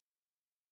shit. Absolutely.